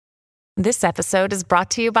This episode is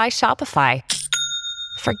brought to you by Shopify.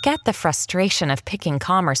 Forget the frustration of picking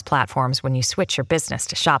commerce platforms when you switch your business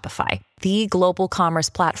to Shopify, the global commerce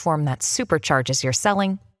platform that supercharges your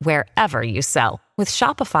selling wherever you sell. With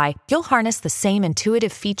Shopify, you'll harness the same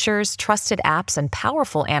intuitive features, trusted apps, and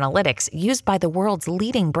powerful analytics used by the world's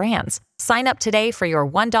leading brands. Sign up today for your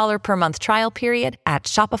 $1 per month trial period at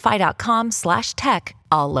shopify.com/tech,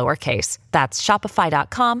 all lowercase. That's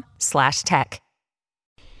shopify.com/tech.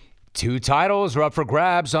 Two titles are up for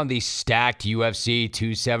grabs on the stacked UFC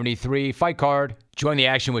 273 fight card. Join the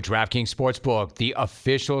action with DraftKings Sportsbook, the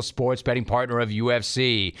official sports betting partner of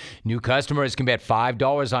UFC. New customers can bet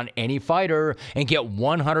 $5 on any fighter and get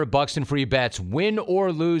 $100 in free bets, win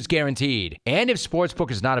or lose guaranteed. And if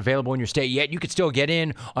Sportsbook is not available in your state yet, you can still get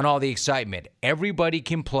in on all the excitement. Everybody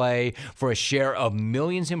can play for a share of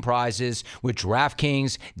millions in prizes with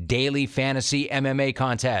DraftKings daily fantasy MMA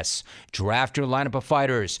contests. Draft your lineup of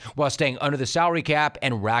fighters while staying under the salary cap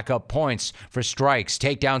and rack up points for strikes,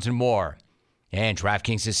 takedowns, and more. And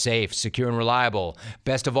DraftKings is safe, secure, and reliable.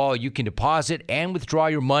 Best of all, you can deposit and withdraw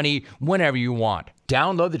your money whenever you want.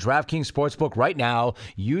 Download the DraftKings Sportsbook right now.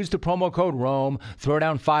 Use the promo code ROME. Throw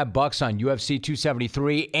down $5 on UFC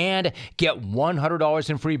 273 and get $100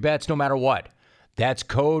 in free bets no matter what. That's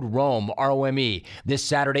code ROME, R-O-M-E, this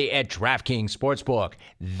Saturday at DraftKings Sportsbook,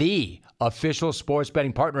 the official sports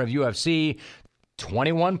betting partner of UFC.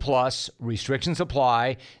 21 plus, restrictions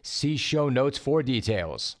apply. See show notes for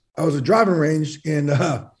details. I was at a driving range in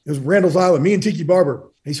it was Randall's Island, me and Tiki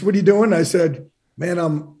Barber. He said, "What are you doing?" I said, "Man,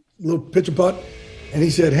 I'm a little pitch and putt." And he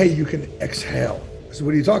said, "Hey, you can exhale." I said,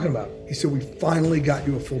 "What are you talking about?" He said, "We finally got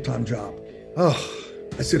you a full-time job." Oh,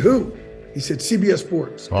 I said, "Who?" He said, "CBS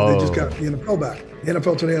Sports." They just got the NFL back. The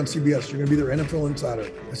NFL today on CBS. You're going to be their NFL insider.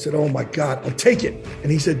 I said, "Oh my God, I'll take it."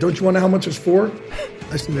 And he said, "Don't you want to know how much it's for?"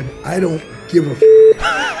 I said, "I don't give a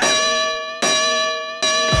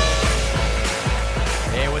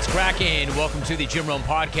Cracking. Welcome to the Jim Rome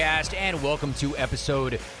Podcast, and welcome to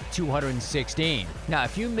episode 216. Now,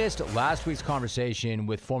 if you missed last week's conversation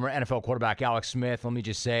with former NFL quarterback Alex Smith, let me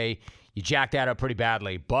just say you jacked that up pretty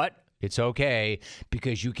badly, but it's okay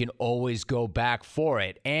because you can always go back for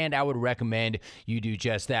it. And I would recommend you do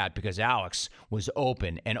just that because Alex was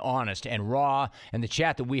open and honest and raw, and the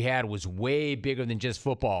chat that we had was way bigger than just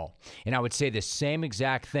football. And I would say the same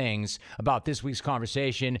exact things about this week's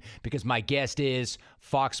conversation because my guest is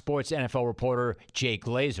Fox Sports NFL reporter Jay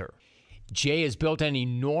Glazer. Jay has built an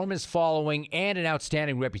enormous following and an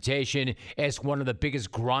outstanding reputation as one of the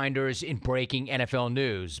biggest grinders in breaking NFL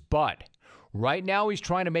news, but right now, he's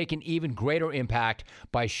trying to make an even greater impact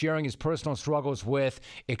by sharing his personal struggles with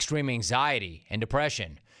extreme anxiety and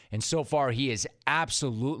depression. And so far, he is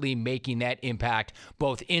absolutely making that impact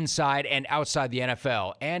both inside and outside the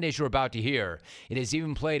NFL. And as you're about to hear, it has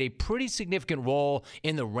even played a pretty significant role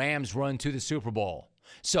in the Rams' run to the Super Bowl.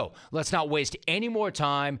 So let's not waste any more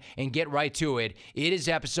time and get right to it. It is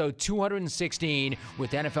episode 216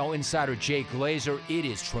 with NFL insider Jay Glazer. It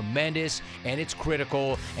is tremendous, and it's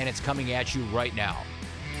critical, and it's coming at you right now.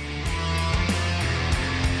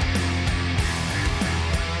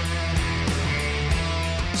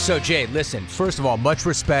 So, Jay, listen, first of all, much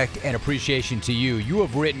respect and appreciation to you. You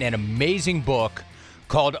have written an amazing book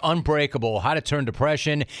called Unbreakable, How to Turn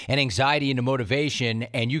Depression and Anxiety into Motivation,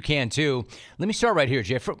 and you can too. Let me start right here,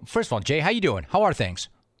 Jay. First of all, Jay, how you doing? How are things?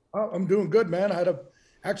 I'm doing good, man.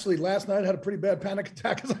 Actually last night I had a pretty bad panic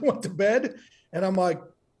attack as I went to bed, and I'm like,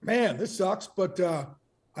 man, this sucks, but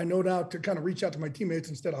I know now to kind of reach out to my teammates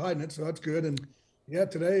instead of hiding it, so that's good. And yeah,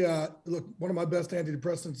 today, look, one of my best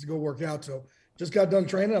antidepressants to go work out, so just got done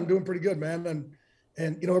training. I'm doing pretty good, man.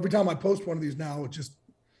 And you know, every time I post one of these now, it's just,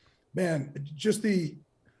 man, just the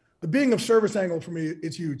being of service angle for me,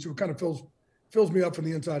 it's huge. So it kind of fills me up from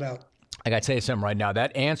the inside out. I got to tell you something right now.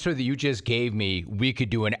 That answer that you just gave me, we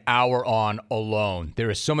could do an hour on alone.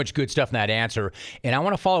 There is so much good stuff in that answer. And I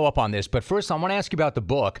want to follow up on this. But first, I want to ask you about the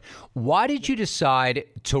book. Why did you decide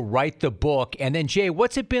to write the book? And then, Jay,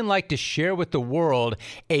 what's it been like to share with the world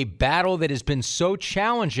a battle that has been so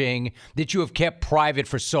challenging that you have kept private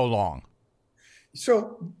for so long?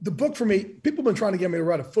 So the book for me, people have been trying to get me to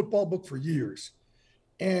write a football book for years.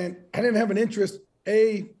 And I didn't have an interest.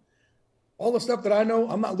 All the stuff that I know,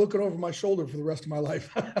 I'm not looking over my shoulder for the rest of my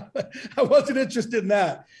life. I wasn't interested in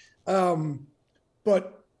that.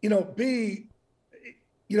 But, you know,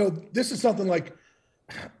 this is something like,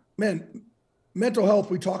 man, mental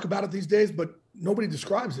health, we talk about it these days, but nobody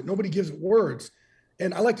describes it. Nobody gives it words.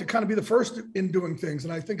 And I like to kind of be the first in doing things.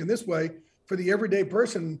 And I think in this way, for the everyday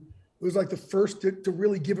person, it was like the first to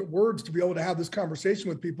really give it words, to be able to have this conversation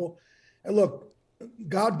with people. And look,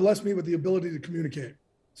 God blessed me with the ability to communicate.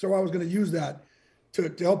 So I was going to use that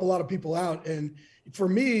to help a lot of people out. And for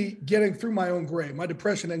me, getting through my own gray, my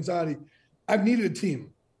depression, anxiety, I've needed a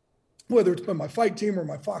team, whether it's been my fight team or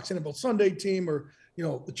my Fox NFL Sunday team or,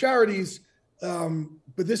 the charities.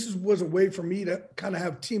 But this was a way for me to kind of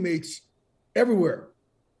have teammates everywhere.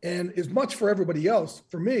 And as much for everybody else,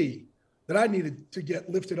 for me, that I needed to get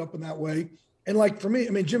lifted up in that way. And like for me,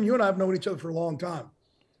 I mean, Jim, you and I have known each other for a long time.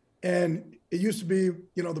 And it used to be,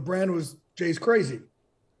 the brand was Jay's Crazy.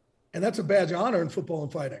 And that's a badge of honor in football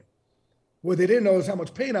and fighting. What they didn't know is how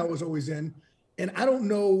much pain I was always in. And I don't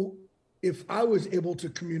know if I was able to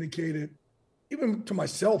communicate it, even to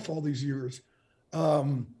myself all these years.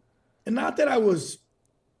 And not that I was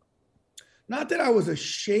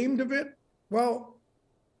ashamed of it. Well,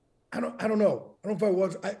 I don't know. I don't know if I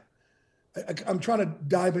was. I'm trying to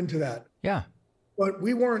dive into that. Yeah. But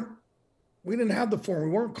we didn't have the forum. We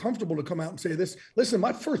weren't comfortable to come out and say this. Listen,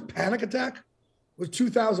 my first panic attack was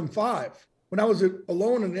 2005 when I was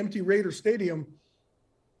alone in an empty Raider stadium.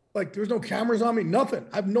 Like there was no cameras on me, nothing.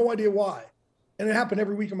 I have no idea why. And it happened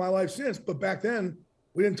every week of my life since. But back then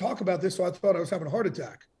we didn't talk about this. So I thought I was having a heart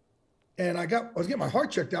attack. And I was getting my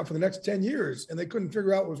heart checked out for the next 10 years and they couldn't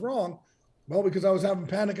figure out what was wrong. Well, because I was having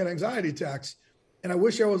panic and anxiety attacks. And I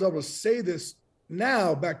wish I was able to say this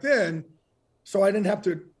now back then, so I didn't have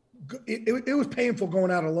to, it was painful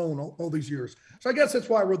going out alone all these years. So I guess that's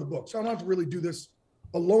why I wrote the book. So I don't have to really do this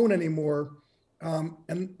alone anymore.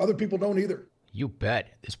 And other people don't either. You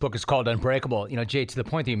bet. This book is called Unbreakable. Jay, to the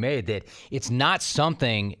point that you made, that it's not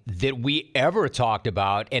something that we ever talked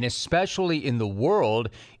about, and especially in the world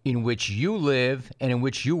in which you live and in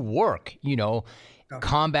which you work,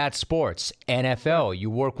 combat sports, NFL, you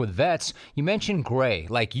work with vets. You mentioned gray.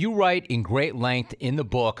 Like you write in great length in the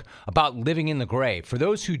book about living in the gray. For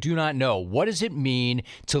those who do not know, what does it mean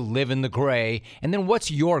to live in the gray? And then what's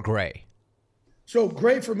your gray? So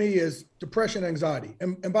gray for me is depression, anxiety.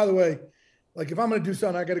 And by the way, like if I'm going to do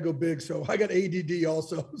something, I got to go big. So I got ADD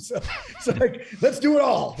also. So like, let's do it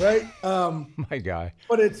all. Right. My guy.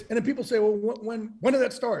 But and then people say, well, when did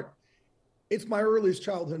that start? It's my earliest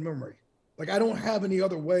childhood memory. Like I don't have any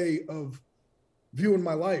other way of viewing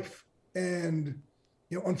my life. And,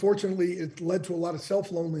 unfortunately it led to a lot of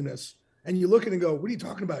self-loneliness. And you look at it and go, what are you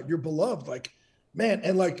talking about? You're beloved. Like, man.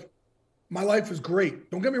 And like, my life is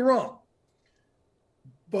great. Don't get me wrong.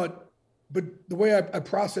 But the way I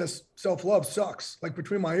process self-love sucks. Like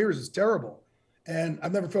between my ears, it's terrible. And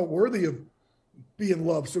I've never felt worthy of being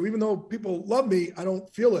loved. So even though people love me, I don't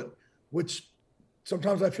feel it, which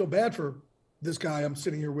sometimes I feel bad for this guy I'm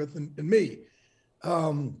sitting here with and me.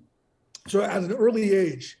 So at an early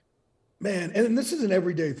age, man, and this is an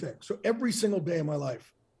everyday thing. So every single day of my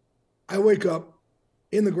life, I wake up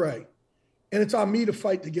in the gray and it's on me to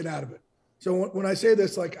fight to get out of it. So when I say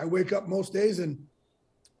this, like I wake up most days and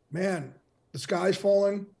man, the sky's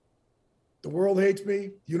falling, the world hates me,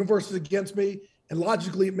 the universe is against me, and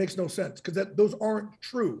logically it makes no sense because those aren't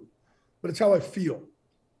true, but it's how I feel.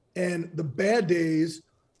 And the bad days,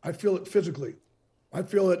 I feel it physically. I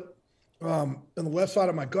feel it on the left side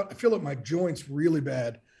of my gut. I feel it in my joints really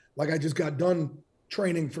bad. Like I just got done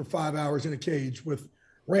training for 5 hours in a cage with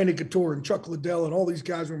Randy Couture and Chuck Liddell and all these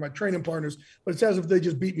guys were my training partners, but it's as if they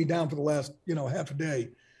just beat me down for the last, half a day.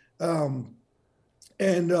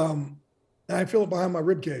 And I feel it behind my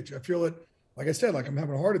rib cage. I feel it, like I said, like I'm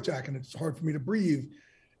having a heart attack and it's hard for me to breathe.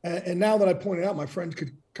 And now that I pointed out, my friends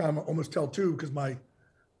could kind of almost tell too, because my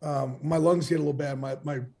lungs get a little bad.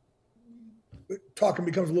 My talking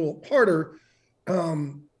becomes a little harder.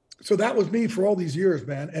 So that was me for all these years,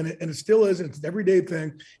 man. And it still is. And it's an everyday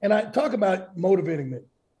thing. And I talk about motivating me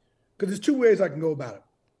because there's two ways I can go about it.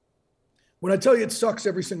 When I tell you it sucks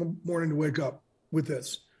every single morning to wake up with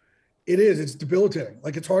this, it's debilitating.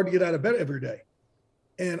 Like it's hard to get out of bed every day.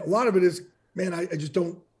 And a lot of it is, man, I just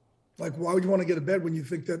don't like, why would you want to get out of bed when you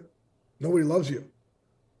think that nobody loves you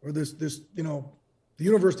or this, the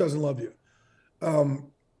universe doesn't love you.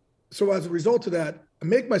 So as a result of that, I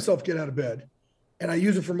make myself get out of bed and I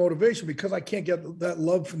use it for motivation because I can't get that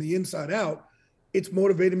love from the inside out. It's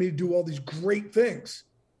motivated me to do all these great things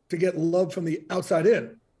to get love from the outside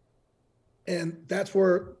in. And that's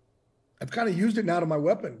where I've kind of used it now to my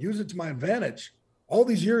weapon, use it to my advantage. All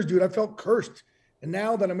these years, dude, I felt cursed. And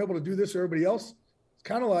now that I'm able to do this to everybody else, it's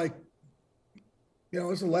kind of like, this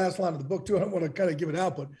is the last line of the book too. I don't want to kind of give it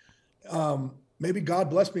out, but maybe God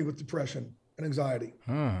blessed me with depression and anxiety.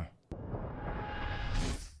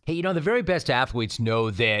 Hey, the very best athletes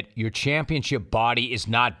know that your championship body is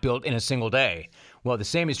not built in a single day. Well, the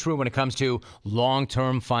same is true when it comes to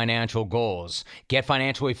long-term financial goals. Get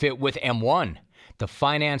financially fit with M1. the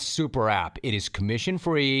Finance Super app. It is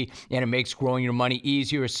commission-free, and it makes growing your money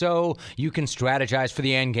easier so you can strategize for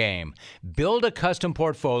the end game. Build a custom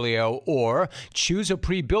portfolio or choose a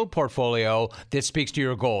pre-built portfolio that speaks to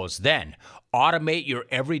your goals. Then, automate your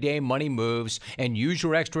everyday money moves and use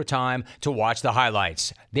your extra time to watch the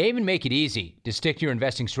highlights. They even make it easy to stick to your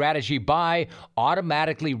investing strategy by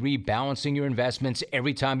automatically rebalancing your investments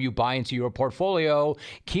every time you buy into your portfolio,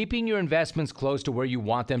 keeping your investments close to where you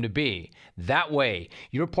want them to be. That way,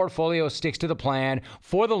 your portfolio sticks to the plan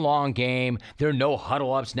for the long game. There are no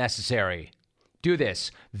huddle-ups necessary. Do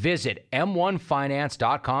this. Visit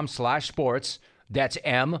m1finance.com/sports. That's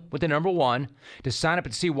M with the number 1 to sign up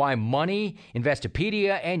and see why Money,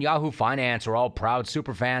 Investopedia, and Yahoo Finance are all proud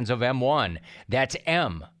superfans of M1. That's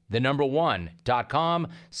M, the number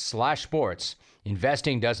 1.com/sports.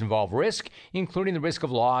 Investing does involve risk, including the risk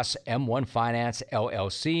of loss. M1 Finance,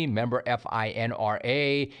 LLC, member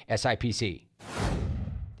FINRA, SIPC.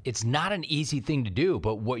 It's not an easy thing to do,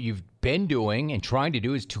 but what you've been doing and trying to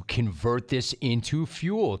do is to convert this into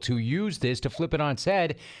fuel, to use this to flip it on its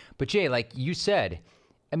head. But Jay, like you said,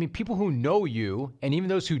 I mean, people who know you, and even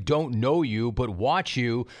those who don't know you but watch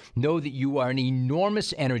you, know that you are an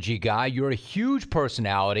enormous energy guy. You're a huge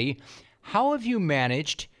personality. How have you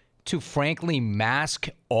managed to frankly mask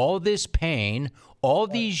all this pain, all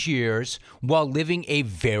these years, while living a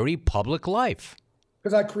very public life?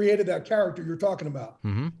 Because I created that character you're talking about.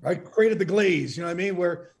 Mm-hmm. I created the Glaze, you know what I mean?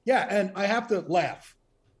 And I have to laugh.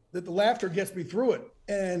 That the laughter gets me through it.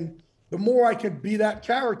 And the more I can be that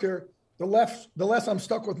character, the less I'm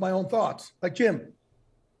stuck with my own thoughts. Like Jim,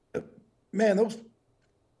 man, those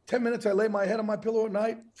 10 minutes I lay my head on my pillow at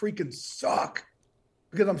night freaking suck.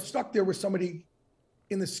 Because I'm stuck there with somebody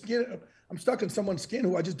in the skin. I'm stuck in someone's skin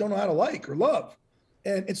who I just don't know how to like or love.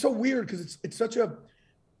 And it's so weird because it's such a,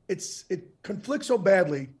 it conflicts so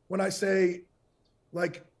badly when I say,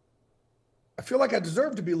 like, I feel like I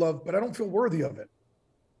deserve to be loved, but I don't feel worthy of it.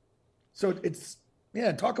 So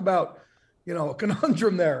talk about, a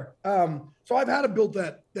conundrum there. So I've had to build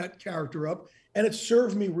that character up, and it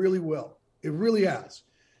serves me really well. It really has.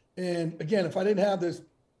 And again, if I didn't have this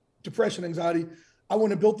depression, anxiety, I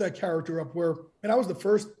wouldn't have built that character up and I was the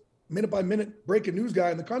first minute by minute breaking news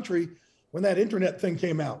guy in the country when that internet thing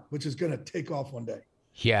came out, which is going to take off one day.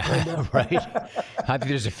 Yeah, right. I think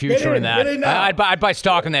there's a future in that. I'd buy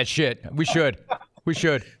stock in that shit. We should.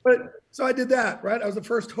 But so I did that, right? I was the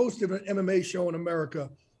first host of an MMA show in America.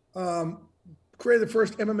 Created the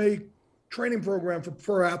first MMA training program for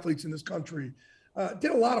pro athletes in this country.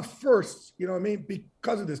 Did a lot of firsts, you know what I mean,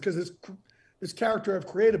 because of this character I've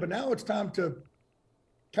created. But now it's time to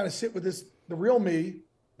kind of sit with the real me,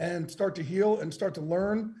 and start to heal and start to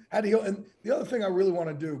learn how to heal. And the other thing I really want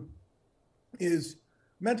to do is,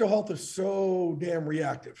 mental health is so damn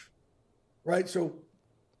reactive, right? So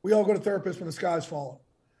we all go to therapists when the sky's falling.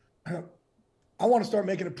 I want to start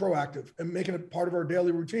making it proactive and making it part of our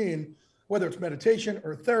daily routine, whether it's meditation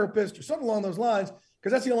or a therapist or something along those lines,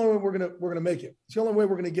 because that's the only way we're gonna make it. It's the only way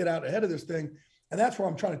we're gonna get out ahead of this thing. And that's where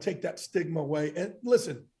I'm trying to take that stigma away. And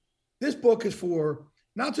listen, this book is for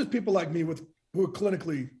not just people like me who are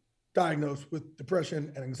clinically diagnosed with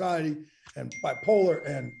depression and anxiety and bipolar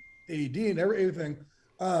and AED and everything.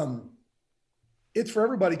 It's for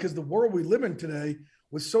everybody, because the world we live in today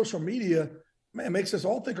with social media, man, makes us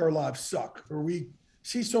all think our lives suck, or we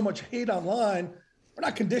see so much hate online. We're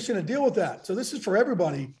not conditioned to deal with that. So this is for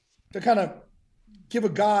everybody to kind of give a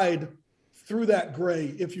guide through that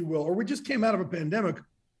gray, if you will. Or we just came out of a pandemic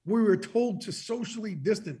where we were told to socially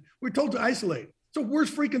distant. We were told to isolate. It's the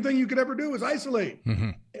worst freaking thing you could ever do is isolate. Mm-hmm.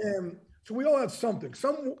 And so we all have something,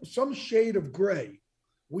 some shade of gray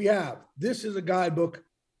we have. This is a guidebook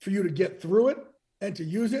for you to get through it and to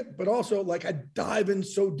use it, but also, like, I dive in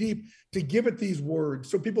so deep to give it these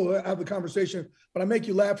words so people have the conversation, but I make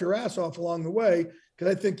you laugh your ass off along the way,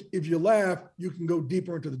 because I think if you laugh, you can go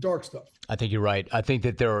deeper into the dark stuff. I think you're right. I think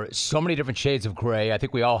that there are so many different shades of gray. I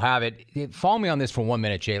think we all have it. Follow me on this for 1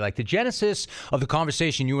 minute, Jay. Like, the genesis of the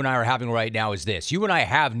conversation you and I are having right now is this. You and I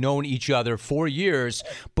have known each other for years,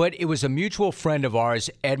 but it was a mutual friend of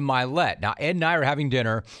ours, Ed Milet. Now, Ed and I are having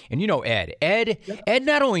dinner, and you know Ed. Ed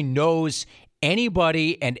not only knows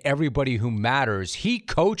anybody and everybody who matters, he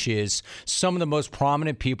coaches some of the most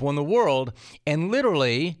prominent people in the world, and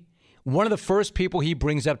literally one of the first people he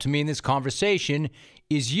brings up to me in this conversation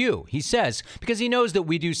is you. He says, because he knows that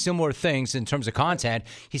we do similar things in terms of content,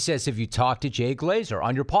 he says, have you talked to Jay Glazer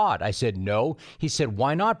on your pod? I said, no. He said,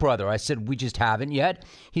 why not, brother? I said, we just haven't yet.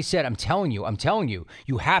 He said, I'm telling you,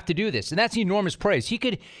 you have to do this. And that's enormous praise. He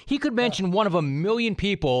could mention one of a million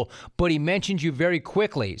people, but he mentioned you very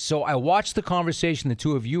quickly. So I watched the conversation the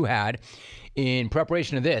two of you had. in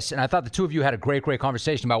preparation of this, and I thought the two of you had a great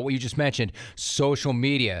conversation about what you just mentioned, social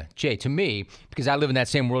media. Jay, to me, because I live in that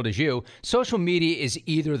same world as you, social media is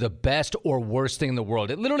either the best or worst thing in the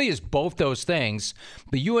world. It literally is both those things.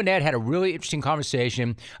 But you and Ed had a really interesting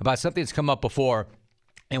conversation about something that's come up before.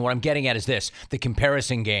 And what I'm getting at is this, the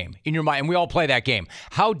comparison game in your mind. And we all play that game.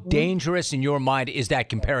 How dangerous in your mind is that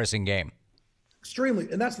comparison game?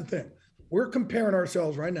 Extremely. And that's the thing. We're comparing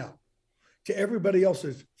ourselves right now to everybody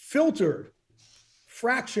else's filtered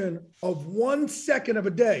fraction of 1 second of a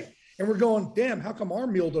day. And we're going, damn, how come our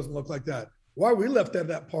meal doesn't look like that? Why are we left at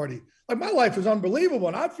that party? Like, my life is unbelievable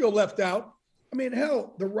and I feel left out. I mean,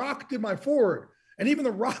 hell, The Rock did my forward. And even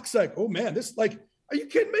The Rock's like, oh man, this, like, are you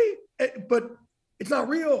kidding me? But it's not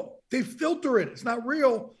real. They filter it. It's not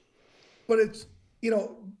real. But it's,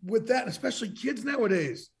 with that, especially kids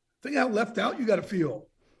nowadays, think how left out you got to feel.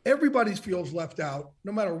 Everybody feels left out,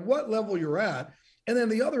 no matter what level you're at. And then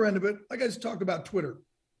the other end of it, like I just talked about Twitter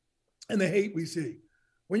and the hate we see.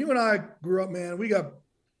 When you and I grew up, man, we got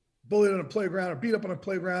bullied on a playground or beat up on a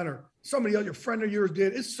playground, or somebody else, your friend of yours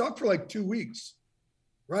did. It sucked for like 2 weeks,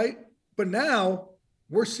 right? But now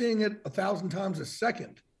we're seeing it 1,000 times a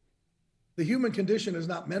second. The human condition is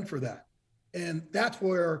not meant for that. And that's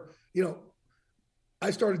where, I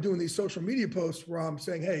started doing these social media posts where I'm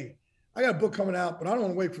saying, hey, I got a book coming out, but I don't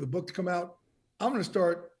want to wait for the book to come out. I'm going to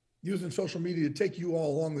start using social media to take you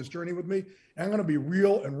all along this journey with me. And I'm going to be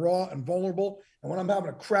real and raw and vulnerable. And when I'm having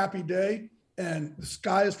a crappy day and the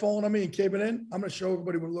sky is falling on me and caving in, I'm going to show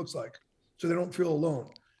everybody what it looks like so they don't feel alone.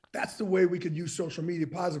 That's the way we could use social media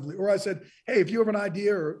positively. Or I said, hey, if you have an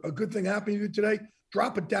idea or a good thing happening to you today,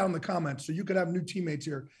 drop it down in the comments so you could have new teammates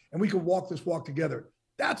here and we could walk this walk together.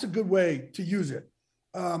 That's a good way to use it.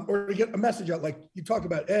 Or to get a message out. Like you talked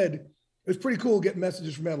about Ed, it was pretty cool getting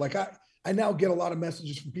messages from Ed. Like I now get a lot of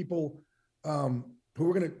messages from people who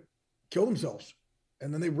are going to kill themselves.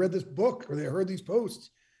 And then they read this book or they heard these posts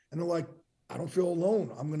and they're like, I don't feel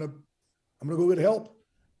alone. I'm going to go get help.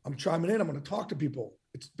 I'm chiming in. I'm going to talk to people.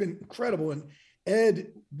 It's been incredible. And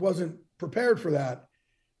Ed wasn't prepared for that,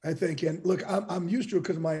 I think. And look, I'm used to it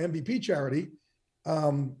because of my MVP charity,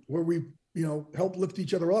 where we, help lift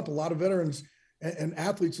each other up. A lot of veterans and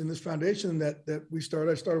athletes in this foundation that we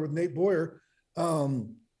started. I started with Nate Boyer. We've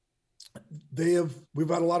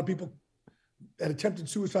had a lot of people that attempted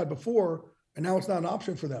suicide before, and now it's not an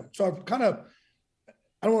option for them. So I've kind of,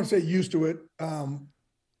 I don't want to say used to it,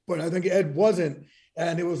 but I think Ed wasn't.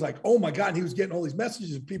 And it was like, oh my God. And he was getting all these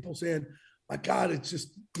messages of people saying, my God, it's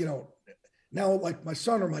just, now like my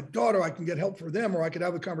son or my daughter, I can get help for them, or I could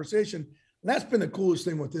have a conversation. And that's been the coolest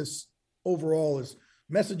thing with this overall is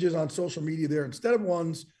messages on social media there, instead of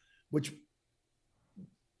ones which,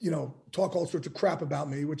 talk all sorts of crap about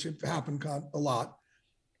me, which have happened a lot.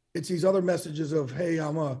 It's these other messages of, hey,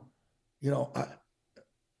 this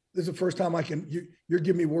is the first time you're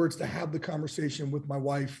giving me words to have the conversation with my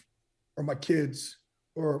wife or my kids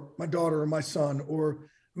or my daughter or my son. Or,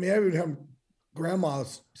 I even have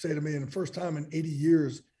grandmas say to me, in the first time in 80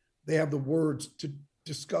 years, they have the words to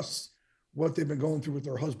discuss what they've been going through with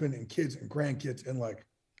their husband and kids and grandkids. And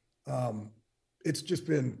it's just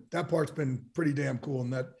been, that part's been pretty damn cool.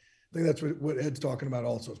 And I think that's what Ed's talking about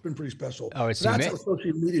also. It's been pretty special. Oh, that's how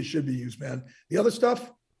social media should be used, man. The other stuff,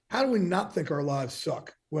 how do we not think our lives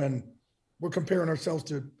suck when we're comparing ourselves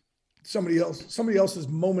to somebody else's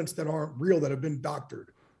moments that aren't real, that have been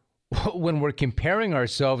doctored? When we're comparing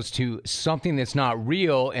ourselves to something that's not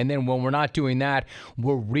real, and then when we're not doing that,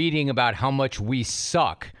 we're reading about how much we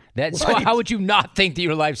suck. So how would you not think that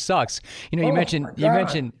your life sucks? You mentioned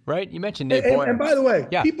right? You mentioned Nate Boyer. And by the way,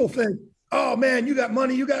 people think, oh man, you got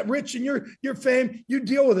money, you got rich, and you're fame, you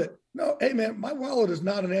deal with it. No, hey man, my wallet is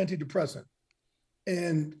not an antidepressant.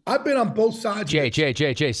 And I've been on both sides. Jay,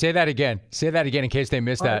 say that again. Say that again in case they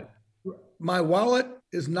missed that. My wallet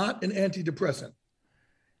is not an antidepressant.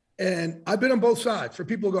 And I've been on both sides. For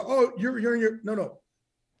people who go, oh, you're no.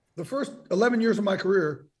 The first 11 years of my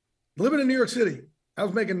career, living in New York City, I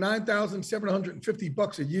was making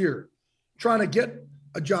 $9,750 a year, trying to get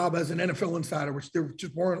a job as an NFL insider, which there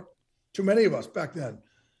just weren't too many of us back then.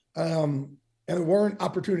 And there weren't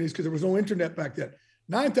opportunities because there was no internet back then.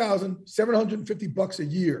 $9,750 a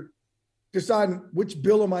year, deciding which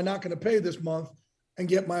bill am I not going to pay this month and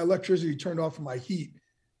get my electricity turned off for my heat.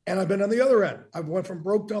 And I've been on the other end. I've went from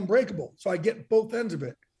broke to unbreakable. So I get both ends of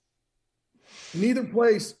it. Neither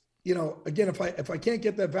place, again, if I can't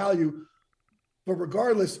get that value, but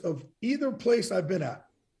regardless of either place I've been at,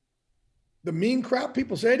 the mean crap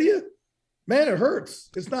people say to you, man, it hurts.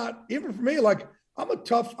 It's not, even for me, like I'm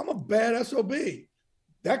a bad SOB.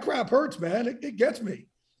 That crap hurts, man. It gets me.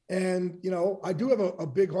 And, I do have a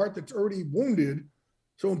big heart that's already wounded.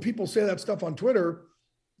 So when people say that stuff on Twitter,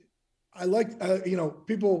 I like, a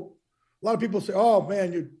lot of people say, oh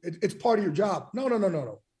man, it's part of your job. No.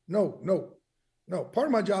 Part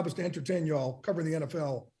of my job is to entertain y'all covering the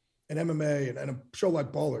NFL and MMA and a show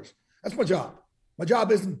like Ballers. That's my job. My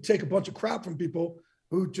job isn't to take a bunch of crap from people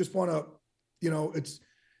who just want to,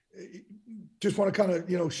 just want to kind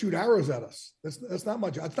of, shoot arrows at us. That's not my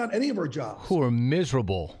job. It's not any of our jobs. Who are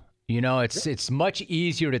miserable. It's much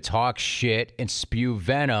easier to talk shit and spew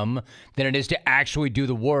venom than it is to actually do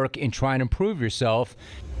the work and try and improve yourself.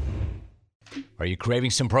 Are you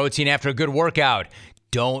craving some protein after a good workout?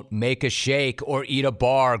 Don't make a shake or eat a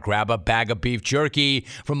bar. Grab a bag of beef jerky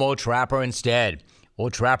from Old Trapper instead.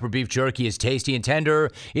 Old Trapper beef jerky is tasty and tender.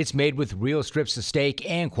 It's made with real strips of steak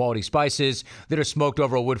and quality spices that are smoked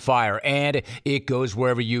over a wood fire. And it goes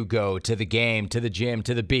wherever you go, to the game, to the gym,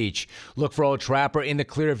 to the beach. Look for Old Trapper in the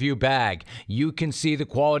Clearview bag. You can see the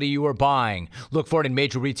quality you are buying. Look for it in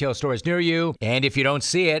major retail stores near you. And if you don't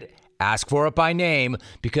see it, ask for it by name,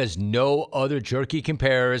 because no other jerky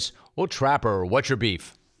compares. Old Trapper, what's your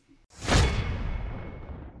beef?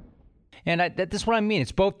 And that's what I mean.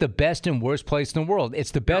 It's both the best and worst place in the world.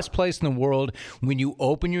 It's the best place in the world when you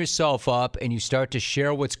open yourself up and you start to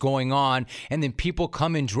share what's going on, and then people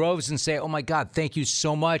come in droves and say, oh my God, thank you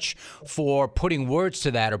so much for putting words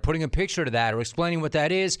to that, or putting a picture to that, or explaining what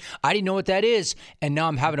that is. I didn't know what that is, and now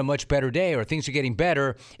I'm having a much better day, or things are getting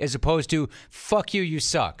better, as opposed to, fuck you, you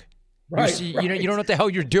suck. Right. You don't know what the hell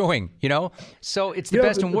you're doing, So it's the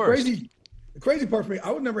best and worst. The crazy part for me,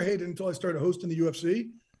 I would never hate it until I started hosting the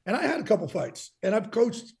UFC. And I had a couple fights, and I've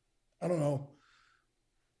coached,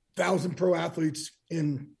 1,000 pro athletes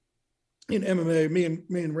in MMA,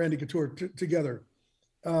 me and Randy Couture together.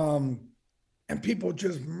 And people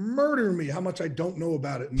just murder me how much I don't know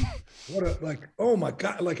about it. And oh my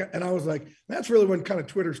God. And I was like, that's really when kind of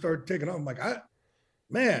Twitter started taking off. I'm like, I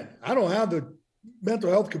don't have the mental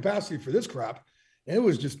health capacity for this crap. And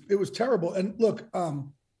it was terrible. And look, I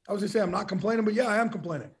was gonna say, I'm not complaining, but yeah, I am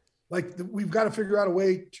complaining. We've got to figure out a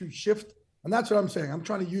way to shift. And that's what I'm saying. I'm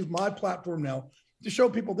trying to use my platform now to show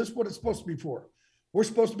people this is what it's supposed to be for. We're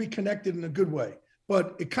supposed to be connected in a good way.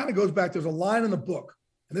 But it kind of goes back. There's a line in the book,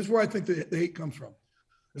 and this is where I think the hate comes from.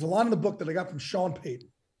 There's a line in the book that I got from Sean Payton.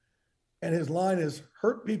 And his line is,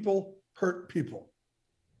 hurt people, hurt people.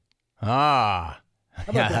 Yeah,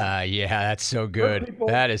 that's so good. People,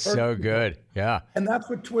 that is so people. Good. Yeah. And that's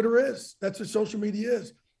what Twitter is. That's what social media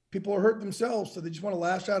is. People are hurt themselves, so they just want to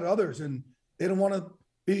lash out at others, and they don't want to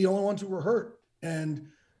be the only ones who were hurt. And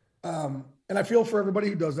I feel for everybody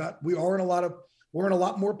who does that. We're in a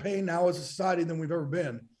lot more pain now as a society than we've ever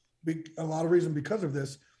been. A lot of reason because of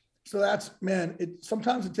this. So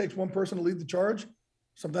sometimes it takes one person to lead the charge.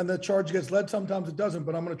 Sometimes that charge gets led, sometimes it doesn't,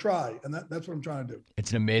 but I'm going to try. And that's what I'm trying to do.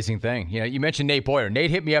 It's an amazing thing. You mentioned Nate Boyer.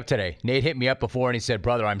 Nate hit me up today. Nate hit me up before, and he said,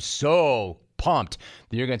 brother, I'm so pumped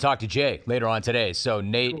that you're going to talk to Jay later on today. So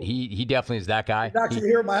Nate, cool. he definitely is that guy. He's actually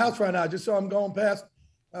here at my house right now. Just so I'm going past.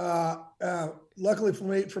 Luckily for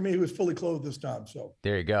me, he was fully clothed this time. So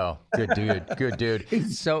there you go. Good dude. Good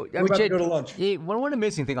dude. So we're about to go to lunch. One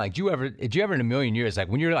amazing thing, did you ever in a million years,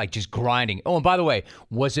 when you're just grinding? Oh, and by the way,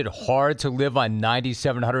 was it hard to live on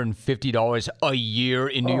 $9,750 a year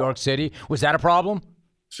in New York City? Was that a problem?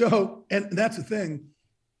 So, and that's the thing.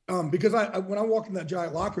 Because when I walked in that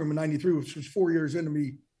giant locker room in '93, which was 4 years into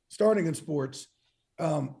me starting in sports,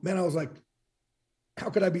 I was like, how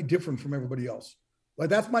could I be different from everybody else?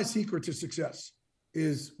 That's my secret to success.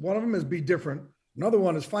 Is one of them is be different. Another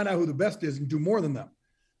one is find out who the best is and do more than them.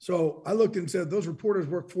 So I looked and said, those reporters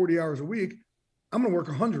work 40 hours a week. I'm going to work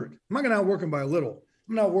 100. I'm not going to outwork them by a little.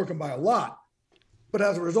 I'm not working by a lot. But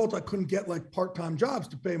as a result, I couldn't get part-time jobs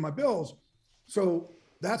to pay my bills. So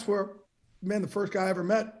that's where, the first guy I ever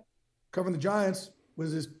met covering the Giants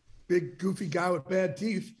was this big, goofy guy with bad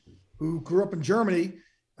teeth who grew up in Germany,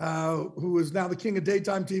 who is now the king of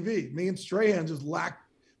daytime TV. Me and Strahan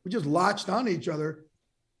we just latched on each other.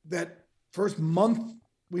 That first month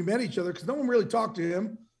we met each other, because no one really talked to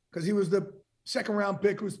him, because he was the second round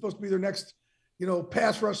pick who was supposed to be their next,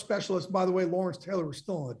 pass rush specialist. By the way, Lawrence Taylor was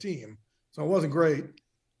still on the team, so it wasn't great.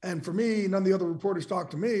 And for me, none of the other reporters talked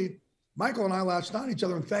to me. Michael and I latched on each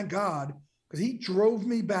other, and thank God, because he drove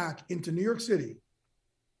me back into New York City,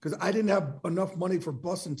 because I didn't have enough money for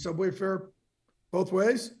bus and subway fare both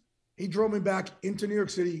ways. He drove me back into New York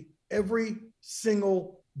City every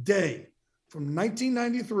single day from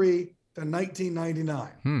 1993 to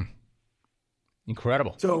 1999.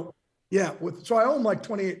 Incredible. So yeah, so I own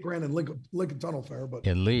 $28,000 in Lincoln Tunnel fare, but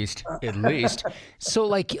at least. So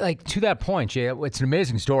like to that point, Jay, it's an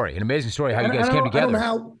amazing story. How you guys came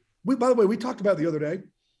together. by the way, we talked about it the other day,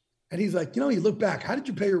 and he's like, you look back, how did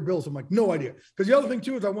you pay your bills? I'm like, no idea. Because the other thing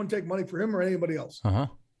too is I wouldn't take money for him or anybody else. Uh-huh.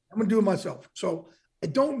 I'm going to do it myself. So I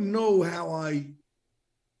don't know how I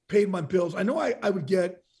paid my bills. I know I would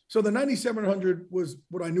get, so the 9,700 was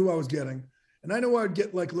what I knew I was getting. And I know I'd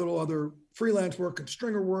get like little other freelance work and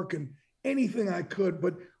stringer work and anything I could.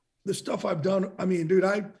 But the stuff I've done, I mean, dude,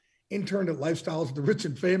 I interned at Lifestyles, The Rich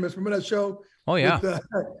and Famous. Remember that show? Oh, yeah.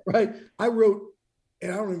 Right. I wrote,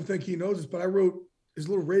 and I don't even think he knows this, but I wrote his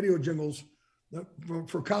little radio jingles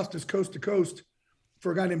for Costas Coast to Coast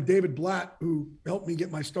for a guy named David Blatt, who helped me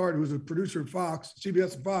get my start, who was a producer at Fox,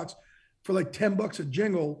 CBS and Fox, for like $10 a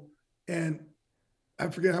jingle. And I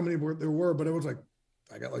forget how many there were, but it was like,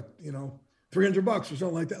 I got like, $300 or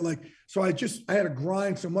something like that. Like, so I had to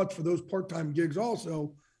grind so much for those part-time gigs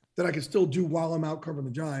also that I could still do while I'm out covering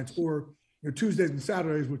the Giants, or Tuesdays and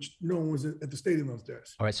Saturdays, which no one was at the stadium those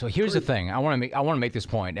days. All right, so here's the thing. I want to make this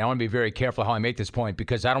point. And I want to be very careful how I make this point,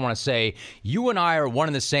 because I don't want to say you and I are one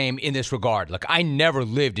and the same in this regard. Look, I never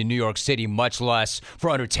lived in New York City, much less for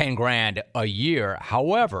under 10 grand a year.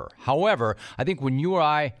 However, I think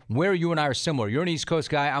where you and I are similar. You're an East Coast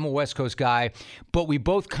guy, I'm a West Coast guy, but we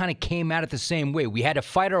both kind of came at it the same way. We had to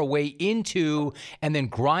fight our way into and then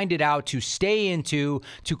grind it out to stay into,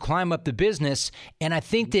 to climb up the business. And I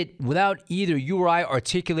think that without either you or I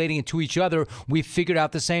articulating it to each other, we figured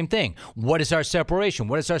out the same thing. What is our separation?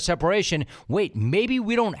 Wait, maybe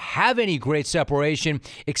we don't have any great separation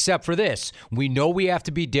except for this. We know we have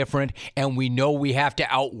to be different, and we know we have to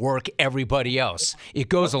outwork everybody else. It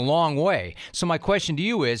goes a long way. So my question to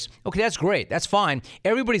you is, okay, that's great. That's fine.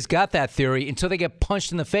 Everybody's got that theory until they get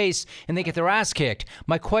punched in the face and they get their ass kicked.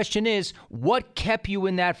 My question is, what kept you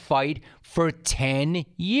in that fight for 10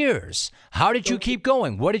 years? How did you keep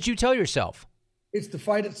going? What did you tell yourself? It's the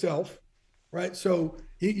fight itself, right? So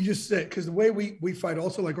you just said, because the way we fight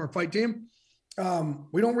also, like our fight team,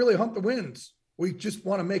 we don't really hunt the wins. We just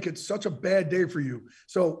want to make it such a bad day for you.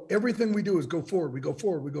 So everything we do is go forward. We go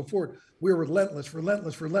forward. We go forward. We're relentless.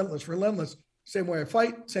 Same way I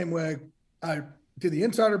fight, same way I did the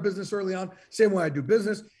insider business early on, same way I do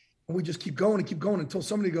business. And we just keep going until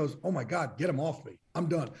somebody goes, oh my God, get him off me. I'm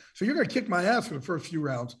done. So you're going to kick my ass for the first few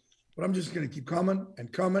rounds, but I'm just going to keep coming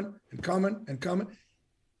and coming and coming and coming.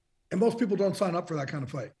 And most people don't sign up for that kind of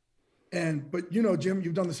fight. But Jim,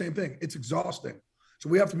 you've done the same thing. It's exhausting. So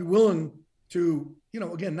we have to be willing to,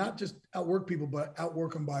 again, not just outwork people, but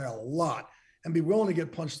outwork them by a lot, and be willing to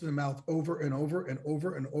get punched in the mouth over and over and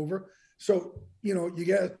over and over. So, you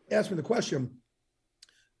asked me the question.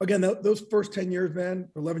 Again, those first 10 years, man,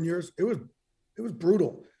 11 years, it was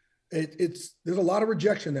brutal. There's a lot of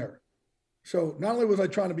rejection there. So not only was I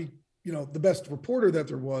trying to be, the best reporter that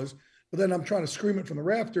there was, but then I'm trying to scream it from the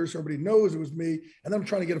rafters so everybody knows it was me. And then I'm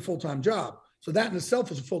trying to get a full-time job. So that in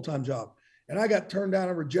itself is a full-time job. And I got turned down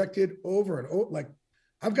and rejected over and over. Like,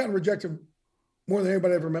 I've gotten rejected more than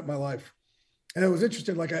anybody I ever met in my life. And it was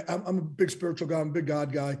interesting. Like, I'm a big spiritual guy. I'm a big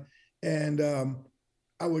God guy. And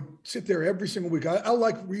I would sit there every single week. I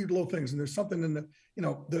like read little things. And there's something in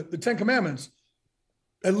the 10 Commandments.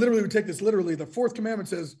 I literally would take this literally. The fourth commandment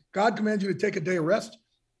says, God commands you to take a day of rest.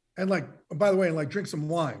 And by the way, drink some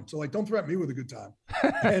wine. So don't threaten me with a good time.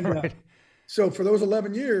 And right. So for those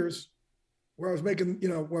 11 years where I was making,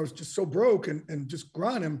 where I was just so broke and just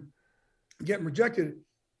grinding, getting rejected,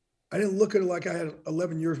 I didn't look at it like I had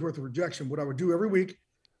 11 years worth of rejection. What I would do every week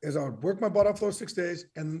is I would work my butt off those 6 days,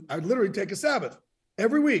 and I'd literally take a Sabbath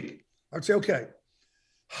every week. I'd say, okay,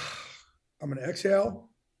 I'm going to exhale.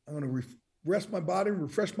 I'm going to rest my body,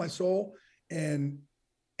 refresh my soul. And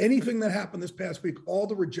anything that happened this past week, all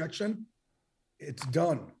the rejection, it's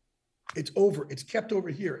done. It's over. It's kept over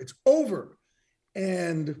here. It's over.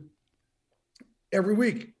 And every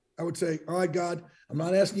week I would say, all right, God, I'm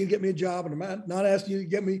not asking you to get me a job, and I'm not asking you to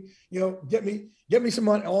get me some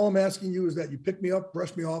money. All I'm asking you is that you pick me up,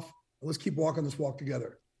 brush me off, and let's keep walking this walk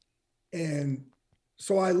together. And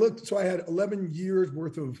so I had 11 years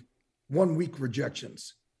worth of 1 week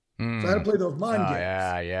rejections. So I had to play those mind games.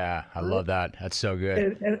 Yeah. I love that. That's so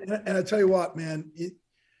good. And I tell you what, man,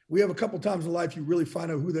 we have a couple times in life you really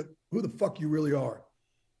find out who the fuck you really are.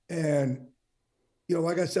 And,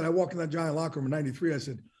 like I said, I walked in that Giant locker room in '93. I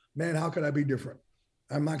said, man, how could I be different?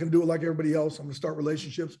 I'm not going to do it like everybody else. I'm going to start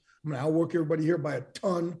relationships. I'm going to outwork everybody here by a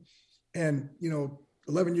ton. And,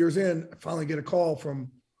 11 years in, I finally get a call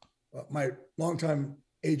from my longtime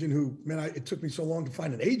agent who, man, it took me so long to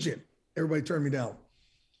find an agent. Everybody turned me down.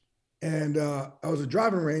 And I was at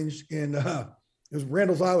driving range in it was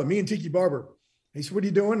Randall's Island, me and Tiki Barber. He said, what are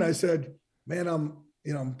you doing? I said, man,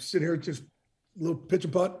 I'm sitting here just a little pitch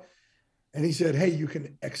and putt. And he said, hey, you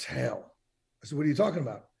can exhale. I said, what are you talking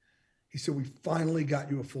about? He said, we finally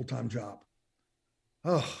got you a full-time job.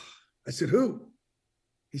 Oh, I said, who?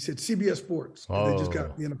 He said, CBS Sports. And they just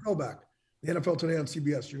got the NFL back. The NFL today on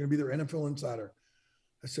CBS. You're going to be their NFL insider.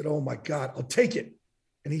 I said, oh my God, I'll take it.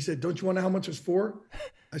 And he said, don't you want to know how much it's for?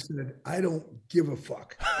 I said, I don't give a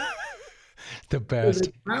fuck. The best. So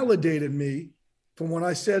it validated me from when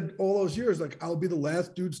I said all those years, like, I'll be the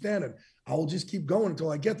last dude standing. I'll just keep going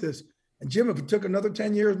until I get this. And Jim, if it took another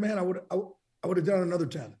 10 years, man, I would have done another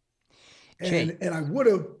 10. And I would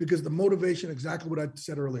have, because the motivation, exactly what I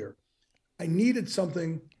said earlier. I needed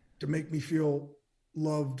something to make me feel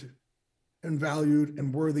loved and valued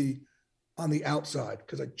and worthy on the outside,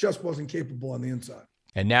 because I just wasn't capable on the inside.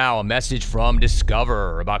 And now a message from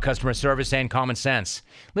Discover about customer service and common sense.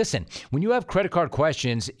 Listen, when you have credit card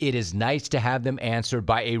questions, it is nice to have them answered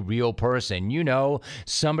by a real person. You know,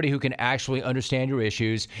 somebody who can actually understand your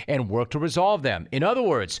issues and work to resolve them. In other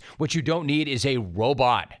words, what you don't need is a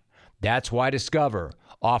robot. That's why Discover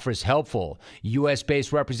offers helpful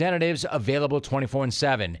U.S.-based representatives available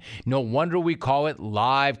 24/7. No wonder we call it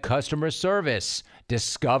live customer service.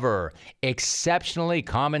 Discover. Exceptionally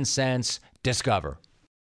common sense. Discover.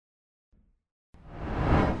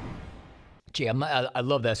 Gee, I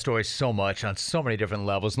love that story so much on so many different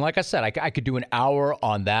levels. And like I said, I could do an hour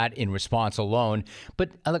on that in response alone. But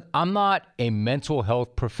I'm not a mental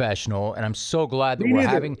health professional, and I'm so glad that we're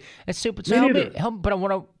having. And so help, but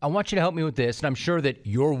I want you to help me with this, and I'm sure that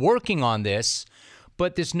you're working on this.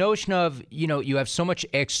 But this notion of, you have so much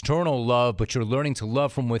external love, but you're learning to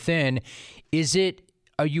love from within.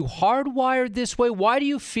 Are you hardwired this way? Why do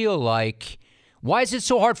you feel like? Why is it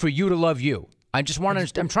so hard for you to love you? I'm trying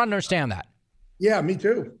to understand that. Yeah, me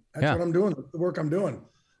too. That's what I'm doing, the work I'm doing.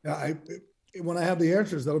 When I have the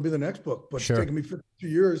answers, that'll be the next book. But It's taken me 52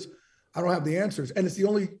 years. I don't have the answers. And it's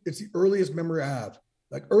the earliest memory I have,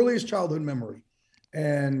 like earliest childhood memory.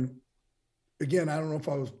 And again, I don't know if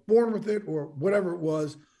I was born with it or whatever it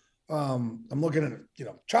was. I'm looking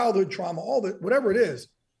at, childhood trauma, all that, whatever it is.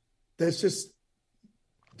 It's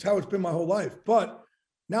how it's been my whole life. But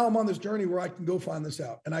now I'm on this journey where I can go find this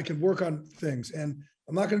out and I can work on things. And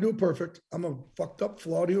I'm not going to do it perfect. I'm a fucked up,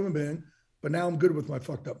 flawed human being, but now I'm good with my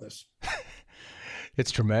fucked upness.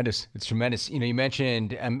 It's tremendous. It's tremendous. You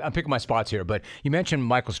mentioned, I'm picking my spots here, but you mentioned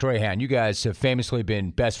Michael Strahan. You guys have famously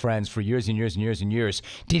been best friends for years and years and years and years.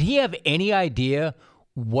 Did he have any idea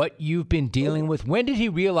what you've been dealing with? When did he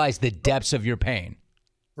realize the depths of your pain?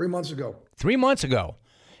 3 months ago. 3 months ago.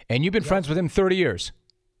 And you've been friends with him 30 years.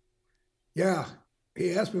 Yeah.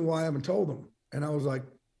 He asked me why I haven't told him. And I was like,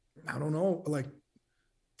 I don't know. Like,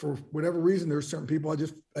 for whatever reason, there's certain people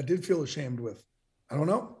I did feel ashamed with. I don't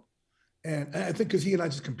know. And I think because he and I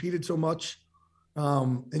just competed so much.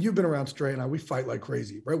 And you've been around Stray and we fight like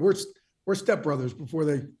crazy, right? We're stepbrothers before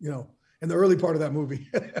they, in the early part of that movie.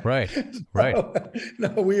 Right. No,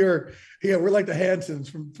 we're like the Hansons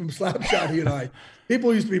from Slapshot, he and I.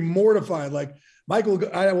 People used to be mortified. Like Michael,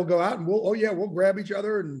 I will go out and we'll grab each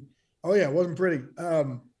other and, it wasn't pretty.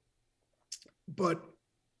 But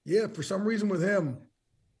yeah, for some reason with him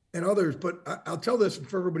and others, but I'll tell this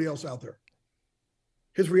for everybody else out there.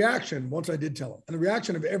 His reaction, once I did tell him, and the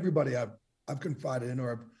reaction of everybody I've confided in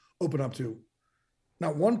or I've opened up to,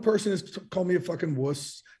 not one person has called me a fucking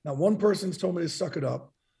wuss. Not one person's told me to suck it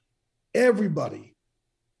up. Everybody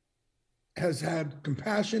has had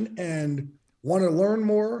compassion and want to learn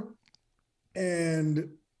more. And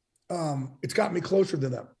it's got me closer to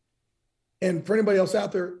them. And for anybody else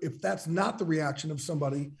out there, if that's not the reaction of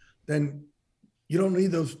somebody, then you don't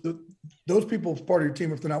need those people as part of your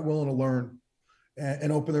team if they're not willing to learn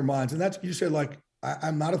and open their minds. And that's, you say, like,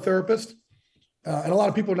 I'm not a therapist. And a lot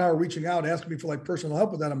of people now are reaching out, asking me for like personal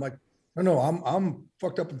help with that. I'm like, no, I'm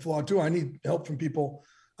fucked up and flawed too. I need help from people.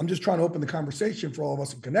 I'm just trying to open the conversation for all of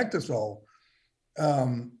us and connect us all.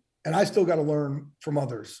 And I still got to learn from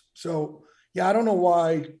others. So yeah, I don't know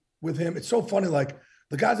why with him, it's so funny. Like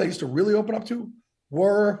the guys I used to really open up to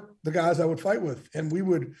were the guys I would fight with. And we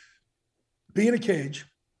would be in a cage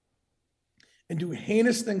and do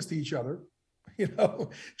heinous things to each other,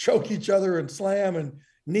 choke each other and slam and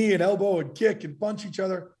knee and elbow and kick and punch each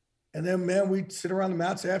other. And then, man, we'd sit around the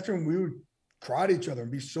mats after and we would cry to each other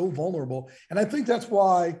and be so vulnerable. And I think that's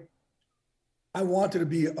why I wanted to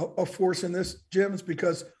be a force in this, Jim's,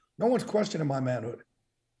 because no one's questioning my manhood,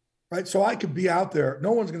 right? So I could be out there.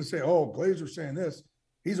 No one's going to say, oh, Glazer's saying this.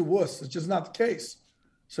 He's a wuss. It's just not the case.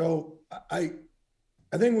 So I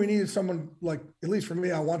think we needed someone like, at least for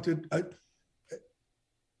me,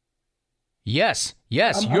 Yes.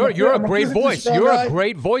 You're a great voice. You're a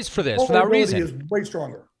great voice for this, for that reason. Is way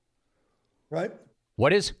stronger, right?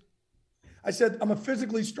 What is? I said, I'm a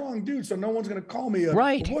physically strong dude, so no one's going to call me a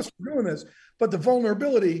Right. wuss for doing this. But the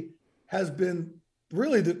vulnerability has been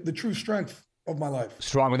really the true strength of my life.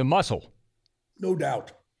 Stronger than muscle. No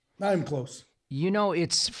doubt. Not even close.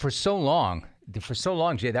 It's for so long,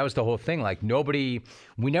 Jay, that was the whole thing. Like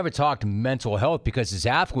we never talked mental health because as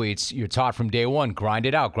athletes, you're taught from day one, grind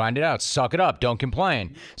it out, suck it up, don't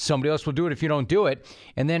complain. Somebody else will do it if you don't do it.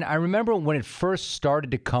 And then I remember when it first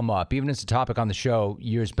started to come up, even as a topic on the show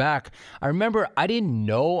years back, I remember I didn't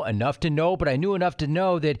know enough to know, but I knew enough to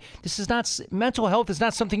know that mental health is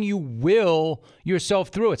not something you will yourself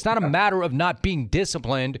through. It's not a matter of not being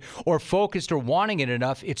disciplined or focused or wanting it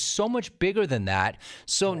enough. It's so much bigger than that.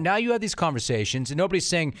 So now you have these conversations and nobody's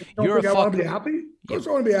saying you're a fuck. I want to be happy. Of course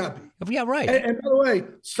I want to be happy. Yeah, right. And by the way,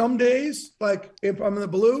 some days, like if I'm in the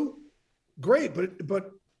blue, great.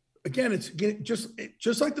 But again, it's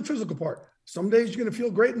just like the physical part. Some days you're going to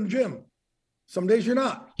feel great in the gym. Some days you're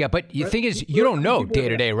not. Yeah, but the thing is, you don't know day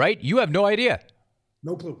to day, right? You have no idea.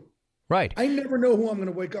 No clue. Right. I never know who I'm going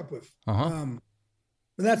to wake up with. And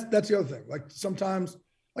that's the other thing. Like sometimes,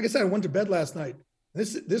 like I said, I went to bed last night.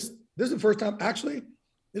 This is the first time. Actually,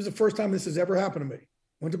 this is the first time this has ever happened to me.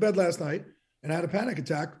 Went to bed last night and I had a panic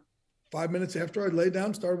attack 5 minutes after I laid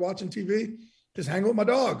down, started watching TV, just hanging with my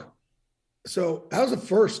dog. So that was the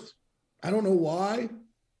first. I don't know why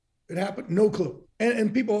it happened. No clue.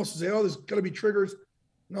 And people also say, oh, there's got to be triggers.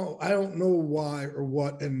 No, I don't know why or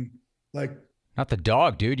what. And like, not the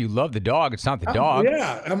dog, dude. You love the dog. It's not the dog.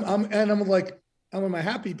 Yeah. I'm in my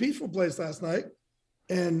happy, peaceful place last night.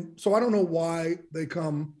 And so I don't know why they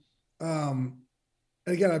come. And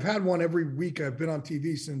again, I've had one every week. I've been on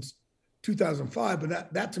TV since 2005,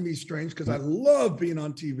 but that to me is strange because I love being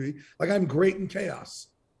on TV. Like I'm great in chaos.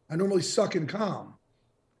 I normally suck in calm.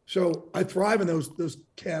 So I thrive in those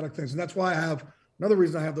chaotic things. And that's why another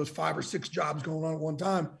reason I have those 5 or 6 jobs going on at one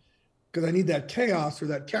time, because I need that chaos or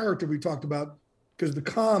that character we talked about. Because the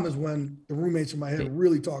calm is when the roommates in my head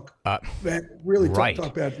really talk bad. Right.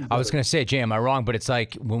 Talk bad. I was going to say, Jay, am I wrong? But it's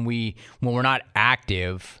like when we're not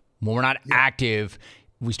active,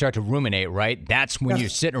 we start to ruminate, right? That's when you're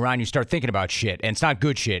sitting around, you start thinking about shit, and it's not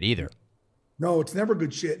good shit either. No, it's never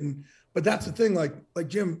good shit. But that's the thing, like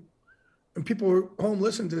Jim, and people are home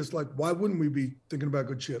listening to this, like, why wouldn't we be thinking about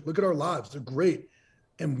good shit? Look at our lives; they're great,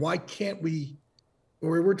 and why can't we?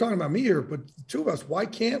 Or we're talking about me here, but the two of us, why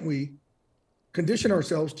can't we condition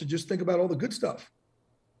ourselves to just think about all the good stuff?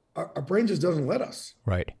 Our brain just doesn't let us.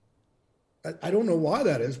 Right. I don't know why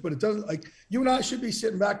that is, but it doesn't. Like you and I should be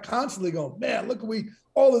sitting back constantly going, man, look,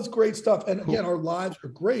 all this great stuff. And again, our lives are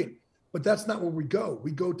great, but that's not where we go.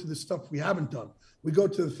 We go to the stuff we haven't done. We go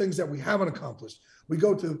to the things that we haven't accomplished. We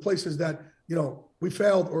go to the places that, we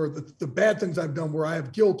failed, or the bad things I've done where I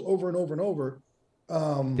have guilt over and over and over.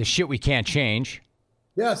 The shit we can't change.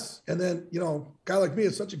 Yes. And then, a guy like me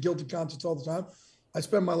is such a guilty conscience all the time. I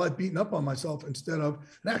spend my life beating up on myself instead of,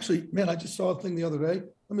 and actually, man, I just saw a thing the other day.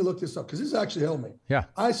 Let me look this up because this actually helped me. Yeah.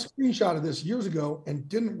 I screenshotted this years ago and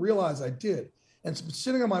didn't realize I did. And it's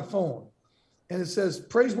sitting on my phone. And it says,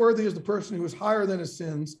 praiseworthy is the person who is higher than his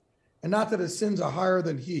sins, and not that his sins are higher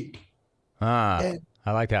than he. I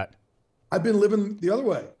like that. I've been living the other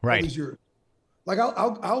way all these years. Like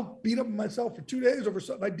I'll beat up myself for 2 days over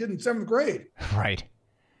something I did in 7th grade. Right.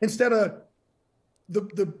 Instead of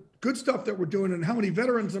the good stuff that we're doing and how many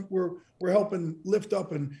veterans we're helping lift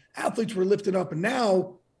up and athletes were lifted up. And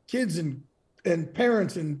now kids and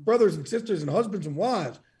parents and brothers and sisters and husbands and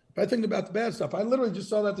wives. But I think about the bad stuff. I literally just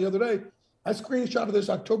saw that the other day. I screenshotted this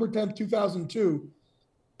October 10th, 2002,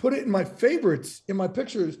 put it in my favorites in my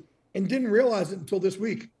pictures and didn't realize it until this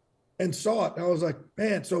week and saw it. And I was like,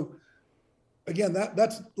 man, so again,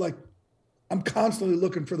 that's like, I'm constantly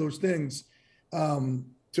looking for those things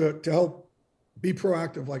to help be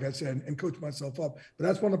proactive, like I said, and coach myself up. But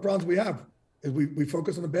that's one of the problems we have is we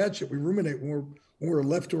focus on the bad shit. We ruminate when we're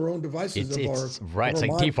left to our own devices. Right. It's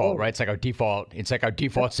like default, right? It's like our default. It's like our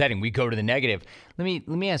default setting. We go to the negative. Let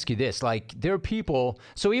me ask you this. Like there are people,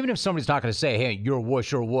 so even if somebody's not going to say, hey, you're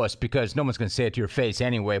a wuss, because no one's going to say it to your face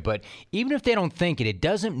anyway, but even if they don't think it, it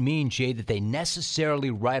doesn't mean, Jay, that they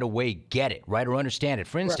necessarily right away get it, right, or understand it.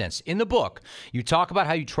 For instance, in the book, you talk about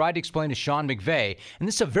how you tried to explain to Sean McVay, and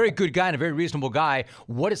this is a very good guy and a very reasonable guy,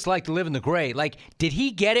 what it's like to live in the gray. Like, did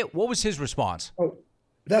he get it? What was his response? Oh,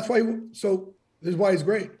 that's why. This is why he's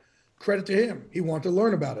great. Credit to him. He wanted to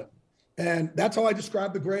learn about it. And that's how I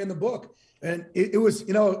described the gray in the book. And it was,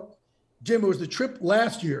 Jim, it was the trip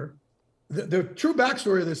last year. The true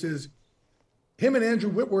backstory of this is him and Andrew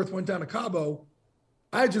Whitworth went down to Cabo.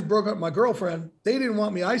 I just broke up with my girlfriend. They didn't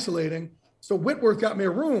want me isolating. So Whitworth got me a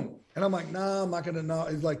room. And I'm like, nah, I'm not going to know.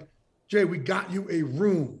 He's like, Jay, we got you a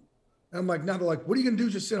room. And I'm like, now they're like, what are you going to do?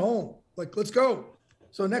 Just sit home. Like, let's go.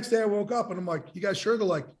 So the next day I woke up and I'm like, you guys sure? They're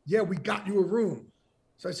like, yeah, we got you a room.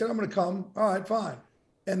 So I said, I'm going to come. All right, fine.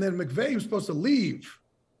 And then McVay was supposed to leave.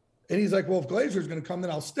 And he's like, well, if Glazer's going to come,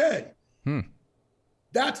 then I'll stay.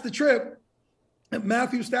 That's the trip. And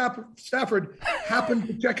Matthew Stafford happened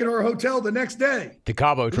to check into our hotel the next day. The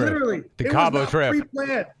Cabo trip. Literally. The Cabo trip.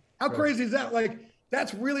 Pre-planned. How crazy is that? Like,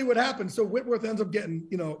 that's really what happened. So Whitworth ends up getting,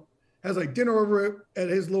 has like dinner over at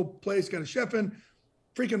his little place, got a chef in.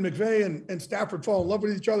 Freaking McVay and Stafford fall in love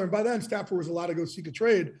with each other. And by then, Stafford was allowed to go seek a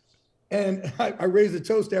trade. And I raised a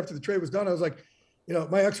toast after the trade was done. I was like,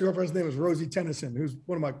 my ex-girlfriend's name is Rosie Tennyson, who's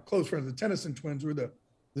one of my close friends. The Tennyson twins were the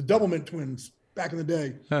Doublemint twins back in the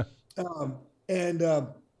day. Huh. And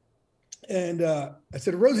I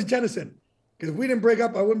said, Rosie Tennyson, because if we didn't break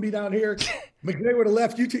up, I wouldn't be down here. McVay would have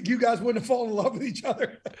left. You guys wouldn't have fallen in love with each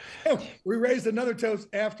other. We raised another toast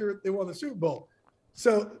after they won the Super Bowl.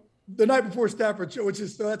 So the night before Stafford, so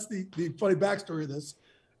that's the funny backstory of this.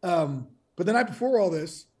 But the night before all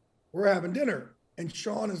this, we're having dinner. And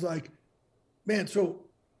Sean is like, man, so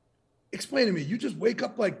explain to me, you just wake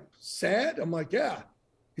up like sad? I'm like, yeah.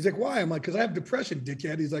 He's like, why? I'm like, because I have depression,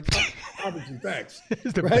 dickhead. He's like, obviously, thanks.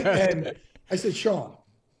 Right? Best. And I said, Sean,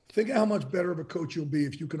 think of how much better of a coach you'll be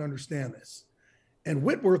if you can understand this. And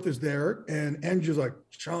Whitworth is there, and Andrew's like,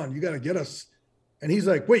 Sean, you got to get us. And he's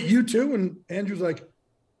like, wait, you too? And Andrew's like,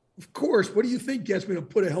 of course. What do you think gets me to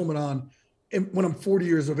put a helmet on when I'm 40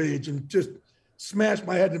 years of age and just smash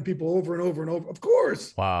my head into people over and over and over? Of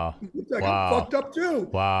course. Wow. Like, I'm fucked up too.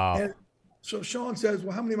 Wow. And so Sean says,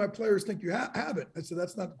 well, how many of my players think you have it? I said,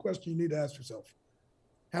 that's not the question you need to ask yourself.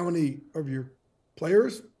 How many of your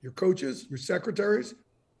players, your coaches, your secretaries,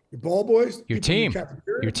 your ball boys, your team,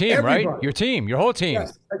 everybody. Right? Your team, your whole team.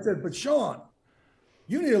 Yes. I said, but Sean,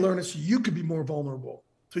 you need to learn it so you could be more vulnerable,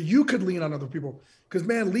 so you could lean on other people. Because,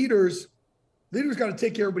 man, leaders got to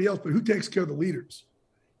take care of everybody else, but who takes care of the leaders?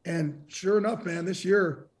 And sure enough, man, this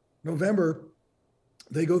year, November,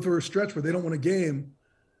 they go through a stretch where they don't win a game.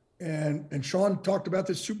 And Sean talked about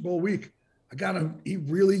this Super Bowl week. He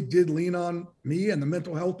really did lean on me and the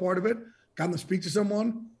mental health part of it. Got him to speak to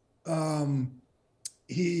someone.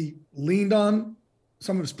 He leaned on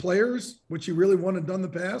some of his players, which he really wanted done in the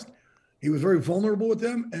past. He was very vulnerable with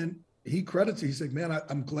them, and he credits it. He's like, man,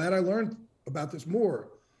 I'm glad I learned about this more.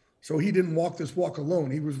 So he didn't walk this walk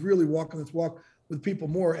alone. He was really walking this walk with people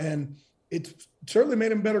more, and it certainly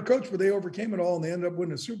made him a better coach, where they overcame it all and they ended up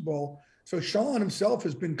winning a Super Bowl. So Sean himself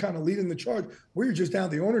has been kind of leading the charge. We were just down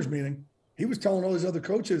at the owners meeting. He was telling all these other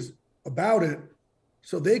coaches about it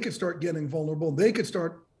so they could start getting vulnerable. They could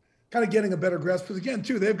start kind of getting a better grasp. Because again,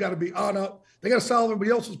 too, they've got to be on up. They got to solve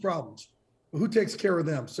everybody else's problems. But who takes care of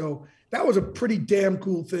them? So that was a pretty damn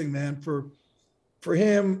cool thing, man, for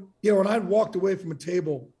him. And I walked away from a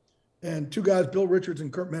table, and two guys, Bill Richards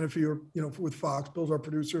and Kurt Menefee, are, with Fox. Bill's our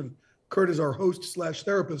producer, and Kurt is our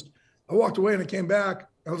host/therapist. I walked away and I came back.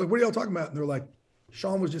 I was like, what are y'all talking about? And they're like,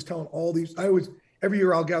 Sean was just telling all these. Every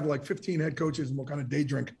year I'll gather like 15 head coaches and we'll kind of day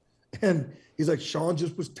drink. And he's like, Sean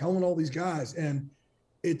just was telling all these guys. And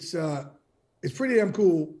it's pretty damn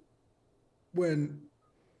cool when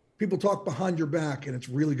people talk behind your back and it's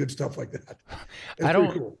really good stuff like that. It's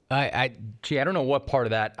pretty cool. I don't know what part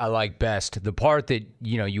of that I like best. The part that,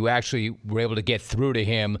 you actually were able to get through to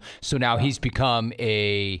him. So now he's become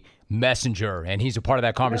a messenger and he's a part of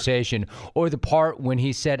that conversation, or the part when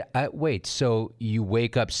he said, wait, so you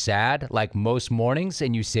wake up sad like most mornings?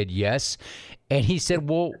 And you said yes. And he said,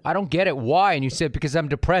 well, I don't get it. Why? And you said, because I'm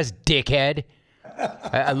depressed, dickhead.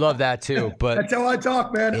 I love that too. But that's how I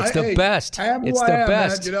talk, man. It's the best. I am who it's I the am,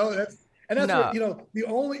 best. Man, that's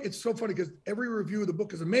what, it's so funny because every review of the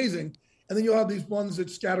book is amazing. And then you'll have these ones that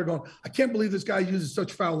scatter going, I can't believe this guy uses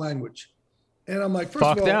such foul language. And I'm like,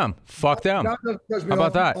 fuck them. Fuck them. How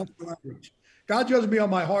about that? God judges me on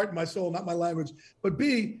my heart and my soul, not my language. But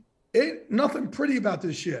B, ain't nothing pretty about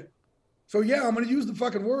this shit. So yeah, I'm going to use the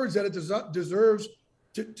fucking words that it deserves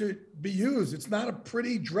to be used. It's not a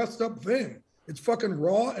pretty dressed up thing. It's fucking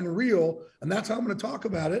raw and real. And that's how I'm going to talk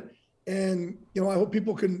about it. And, I hope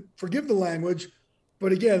people can forgive the language.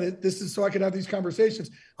 But again, this is so I can have these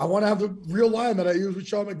conversations. I want to have the real line that I use with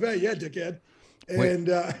Sean McVay. Yeah, dickhead. And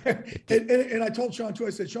and I told Sean too, I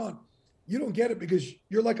said, Sean, you don't get it because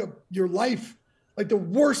you're like your life, like the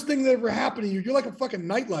worst thing that ever happened to you. You're like a fucking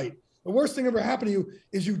nightlight. The worst thing ever happened to you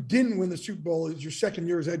is you didn't win the Super Bowl as your second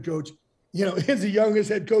year as head coach. As the youngest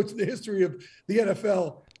head coach in the history of the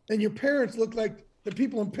NFL. And your parents look like the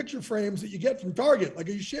people in picture frames that you get from Target. Like,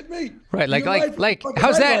 are you shitting me? Right. Like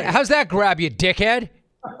how's that grab you, dickhead?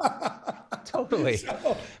 Totally.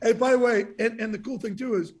 And by the way, and the cool thing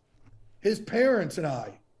too is his parents and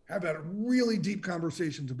I have had really deep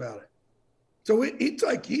conversations about it. So it's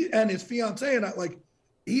like he and his fiance and I, like,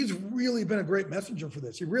 he's really been a great messenger for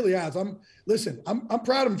this. He really has. I'm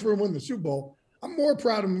proud of him for winning the Super Bowl. I'm more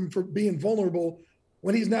proud of him for being vulnerable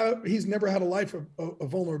when he's never had a life of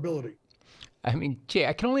vulnerability. I mean, Jay,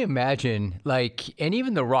 I can only imagine, like, and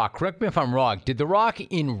even The Rock, correct me if I'm wrong, did The Rock,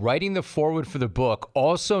 in writing the foreword for the book,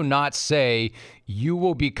 also not say you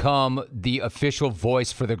will become the official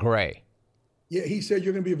voice for the Gray? Yeah, he said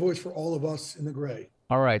you're going to be a voice for all of us in the Gray.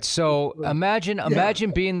 All right, so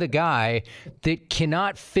imagine being the guy that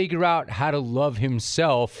cannot figure out how to love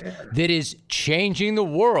himself, that is changing the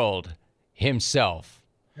world himself.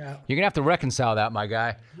 Yeah. You're going to have to reconcile that, my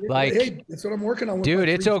guy. Like, hey, that's what I'm working on. Dude,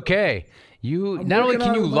 it's okay. Not only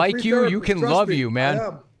can you like you can love you,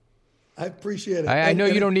 man. I appreciate it. I know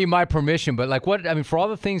you don't need my permission, but like for all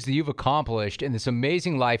the things that you've accomplished in this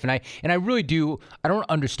amazing life, and I really do, I don't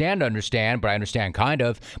understand, but I understand kind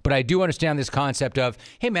of, but I do understand this concept of,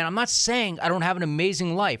 hey man, I'm not saying I don't have an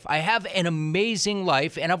amazing life. I have an amazing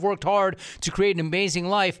life, and I've worked hard to create an amazing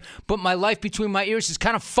life, but my life between my ears is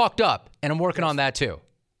kind of fucked up, and I'm working on that too.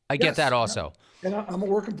 I get that also. And I'm a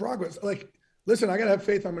work in progress. Like, listen, I got to have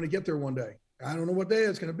faith I'm going to get there one day. I don't know what day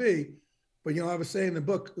it's going to be. But, I was saying in the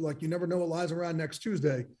book, like, you never know what lies around next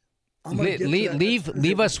Tuesday.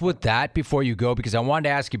 Leave us with that before you go, because I wanted to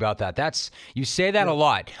ask you about that. You say that a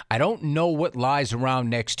lot. I don't know what lies around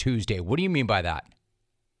next Tuesday. What do you mean by that?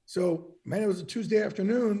 So, man, it was a Tuesday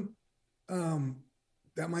afternoon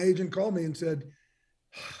that my agent called me and said,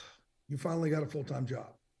 you finally got a full-time job.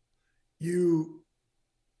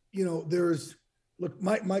 Look,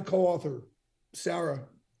 my co-author, Sarah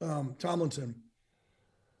Tomlinson,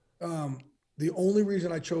 the only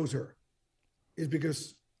reason I chose her is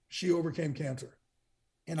because she overcame cancer.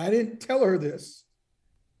 And I didn't tell her this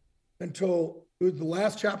until it was the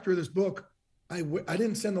last chapter of this book. I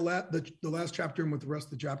didn't send the last chapter in with the rest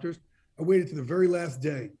of the chapters. I waited to the very last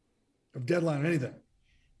day of deadline or anything.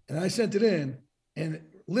 And I sent it in, and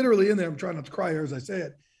literally in there, I'm trying not to cry here as I say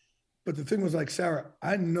it. But the thing was like, Sarah,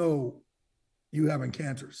 I know you having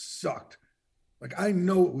cancer sucked. Like, I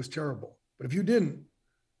know it was terrible. But if you didn't,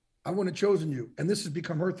 I wouldn't have chosen you. And this has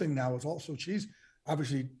become her thing now. Is also, she's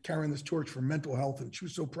obviously carrying this torch for mental health, and she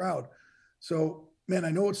was so proud. So, man, I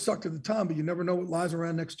know it sucked at the time, but you never know what lies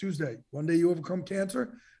around next Tuesday. One day you overcome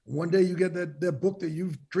cancer, and one day you get that book that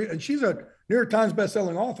you've dreamed. And she's a New York Times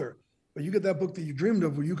bestselling author, but you get that book that you dreamed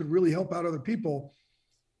of where you could really help out other people.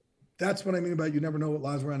 That's what I mean about you never know what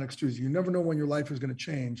lies around next Tuesday. You never know when your life is going to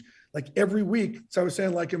change. Like every week, so I was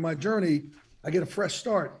saying, like in my journey, I get a fresh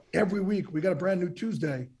start. Every week, we got a brand new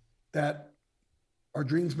Tuesday that our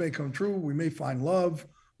dreams may come true. We may find love.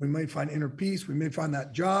 We may find inner peace. We may find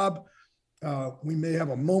that job. We may have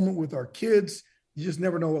a moment with our kids. You just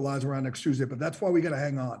never know what lies around next Tuesday, but that's why we got to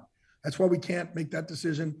hang on. That's why we can't make that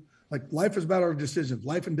decision. Like, life is about our decisions.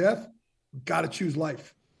 Life and death, got to choose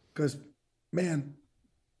life. Because, man,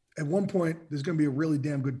 at one point, there's going to be a really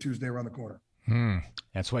damn good Tuesday around the corner.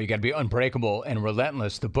 That's why you got to be unbreakable and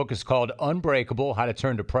relentless. The book is called Unbreakable: How to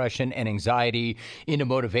Turn Depression and Anxiety into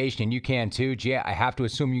Motivation. And you can too. Jay, I have to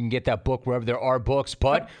assume you can get that book wherever there are books,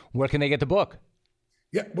 but where can they get the book?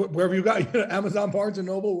 Yeah, wherever you got, Amazon, Barnes &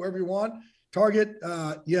 Noble, wherever you want. Target,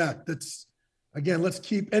 that's, again, let's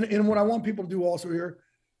keep, and what I want people to do also here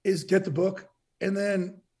is get the book and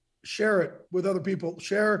then share it with other people.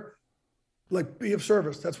 Share, like, be of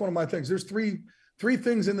service. That's one of my things. There's three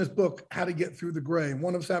things in this book, how to get through the gray.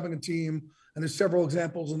 One is having a team, and there's several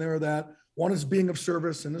examples in there of that. One is being of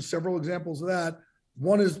service, and there's several examples of that.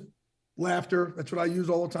 One is laughter. That's what I use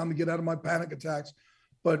all the time to get out of my panic attacks.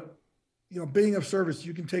 But, being of service,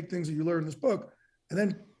 you can take things that you learn in this book and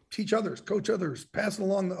then teach others, coach others, pass it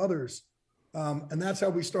along to others. And that's how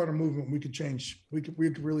we start a movement. We could change. We could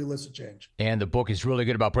really elicit change. And the book is really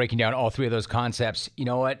good about breaking down all three of those concepts. You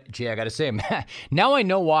know what, Jay, I got to say, now I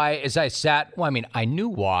know why as I sat, I knew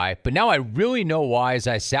why, but now I really know why as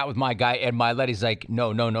I sat with my guy, Ed Milet. He's like,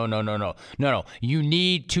 no. You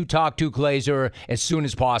need to talk to Glazer as soon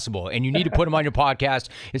as possible. And you need to put him on your podcast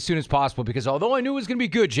as soon as possible, because although I knew it was going to be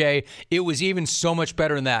good, Jay, it was even so much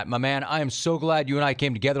better than that. My man, I am so glad you and I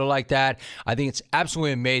came together like that. I think it's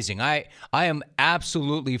absolutely amazing. I am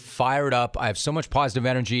absolutely fired up. I have so much positive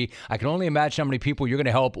energy. I can only imagine how many people you're going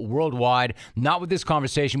to help worldwide, not with this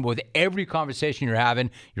conversation, but with every conversation you're having.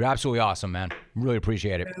 You're absolutely awesome, man. Really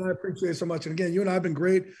appreciate it. Man, I appreciate it so much. And again, you and I have been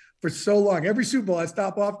great for so long. Every Super Bowl, I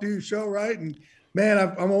stop off, do your show, right? And man,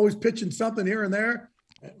 I'm always pitching something here and there.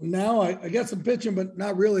 Now I get some pitching, but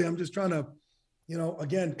not really. I'm just trying to,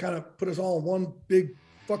 again, kind of put us all in one big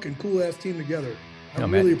fucking cool ass team together. I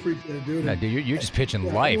really appreciate it, dude. No, dude, you're just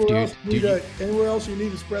pitching life, dude. Anywhere else you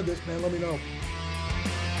need to spread this, man, let me know.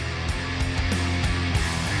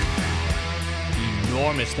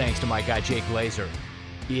 Enormous thanks to my guy, Jake Glazer.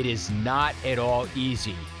 It is not at all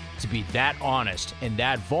easy to be that honest and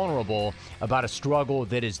that vulnerable about a struggle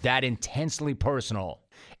that is that intensely personal.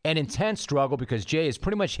 An intense struggle because Jay has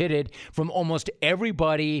pretty much hid it from almost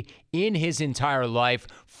everybody in his entire life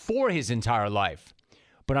for his entire life.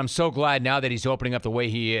 But I'm so glad now that he's opening up the way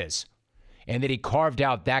he is and that he carved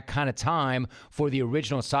out that kind of time for the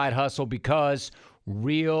original side hustle, because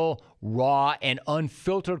real, raw, and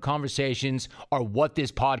unfiltered conversations are what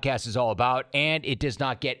this podcast is all about, and it does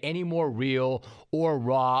not get any more real or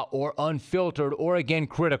raw or unfiltered or, again,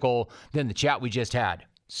 critical than the chat we just had.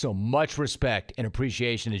 So much respect and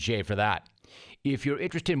appreciation to Jay for that. If you're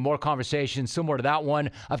interested in more conversations similar to that one,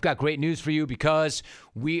 I've got great news for you, because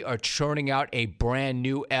we are churning out a brand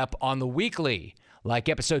new ep on the weekly, like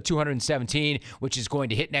episode 217, which is going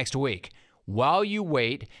to hit next week. While you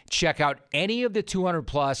wait, check out any of the 200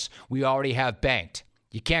 plus we already have banked.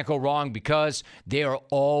 You can't go wrong, because they are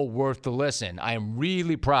all worth the listen. I am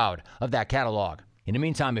really proud of that catalog. In the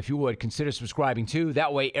meantime, if you would, consider subscribing too.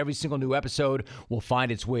 That way, every single new episode will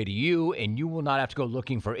find its way to you, and you will not have to go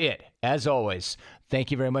looking for it. As always,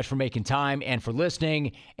 thank you very much for making time and for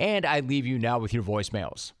listening, and I leave you now with your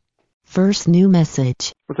voicemails. First new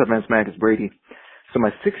message. What's up, man? Smack, it's Brady. So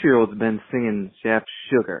my 6-year-old's been singing Shaft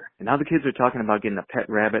Sugar, and now the kids are talking about getting a pet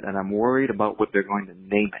rabbit, and I'm worried about what they're going to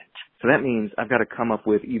name it. So that means I've got to come up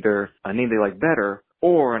with either a name they like better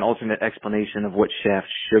or an alternate explanation of what Shaft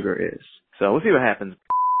Sugar is. So we'll see what happens.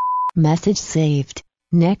 Message saved.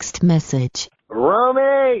 Next message.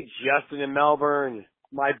 Romy, Justin in Melbourne.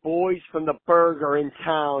 My boys from the Berg are in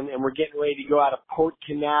town, and we're getting ready to go out of Port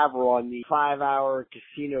Canaveral on the 5-hour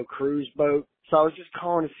casino cruise boat. So I was just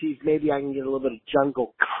calling to see if maybe I can get a little bit of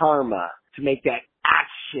jungle karma to make that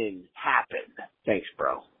action happen. Thanks,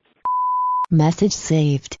 bro. Message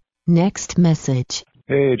saved. Next message.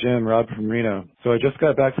 Hey, Jim, Rob from Reno. So I just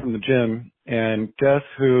got back from the gym, and guess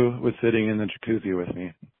who was sitting in the jacuzzi with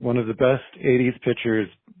me? One of the best 80s pitchers,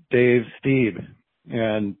 Dave Stieb.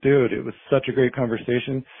 And, dude, it was such a great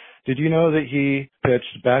conversation. Did you know that he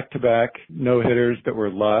pitched back-to-back no-hitters that were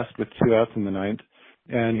lost with 2 outs in the ninth?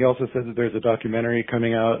 And he also said that there's a documentary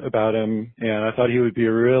coming out about him, and I thought he would be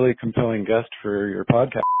a really compelling guest for your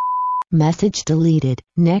podcast. Message deleted.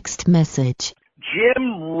 Next message.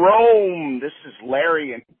 Jim Rome, this is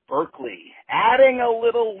Larry in Berkeley, adding a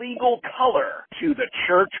little legal color to the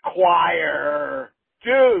church choir.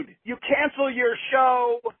 Dude, you cancel your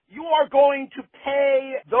show, you are going to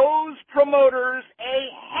pay those promoters a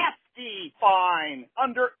hefty fine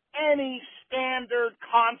under any standard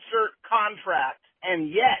concert contract. And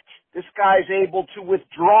yet, this guy's able to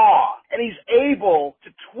withdraw, and he's able to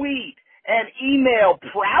tweet and email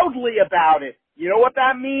proudly about it. You know what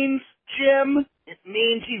that means, Jim? It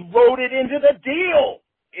means he wrote it into the deal.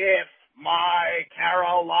 If my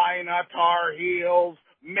Carolina Tar Heels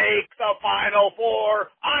make the Final Four,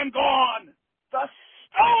 I'm gone. The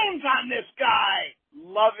stones on this guy.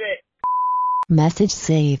 Love it. Message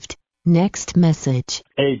saved. Next message.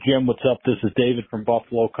 Hey, Jim, what's up? This is David from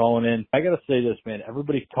Buffalo calling in. I got to say this, man.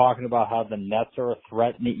 Everybody's talking about how the Nets are a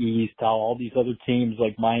threat in the East, how all these other teams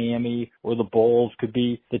like Miami or the Bulls could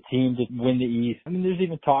be the team to win the East. I mean, there's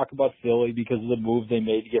even talk about Philly because of the move they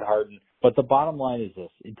made to get Harden. But the bottom line is this.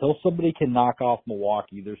 Until somebody can knock off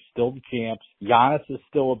Milwaukee, they're still the champs. Giannis is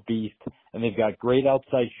still a beast, and they've got great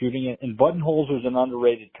outside shooting. And Budenholzer's an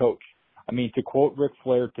underrated coach. I mean, to quote Ric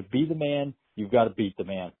Flair, to be the man, you've got to beat the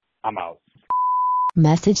man. I'm out.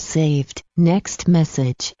 Message saved. Next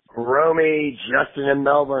message. Romy, Justin in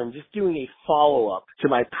Melbourne, just doing a follow-up to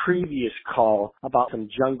my previous call about some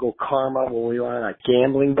jungle karma when we were on a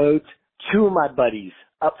gambling boat. 2 of my buddies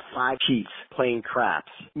up 5 chiefs playing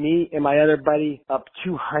craps. Me and my other buddy up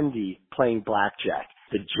 200 playing blackjack.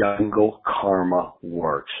 The jungle karma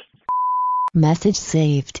works. Message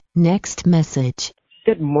saved. Next message.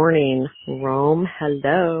 Good morning, Rome.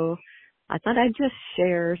 Hello. I thought I'd just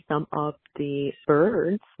share some of the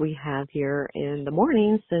birds we have here in the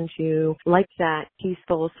morning since you like that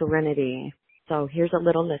peaceful serenity. So here's a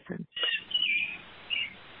little listen.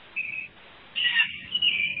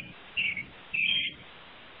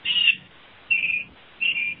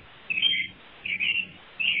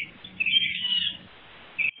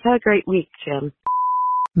 Have a great week, Jim.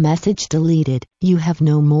 Message deleted. You have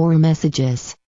no more messages.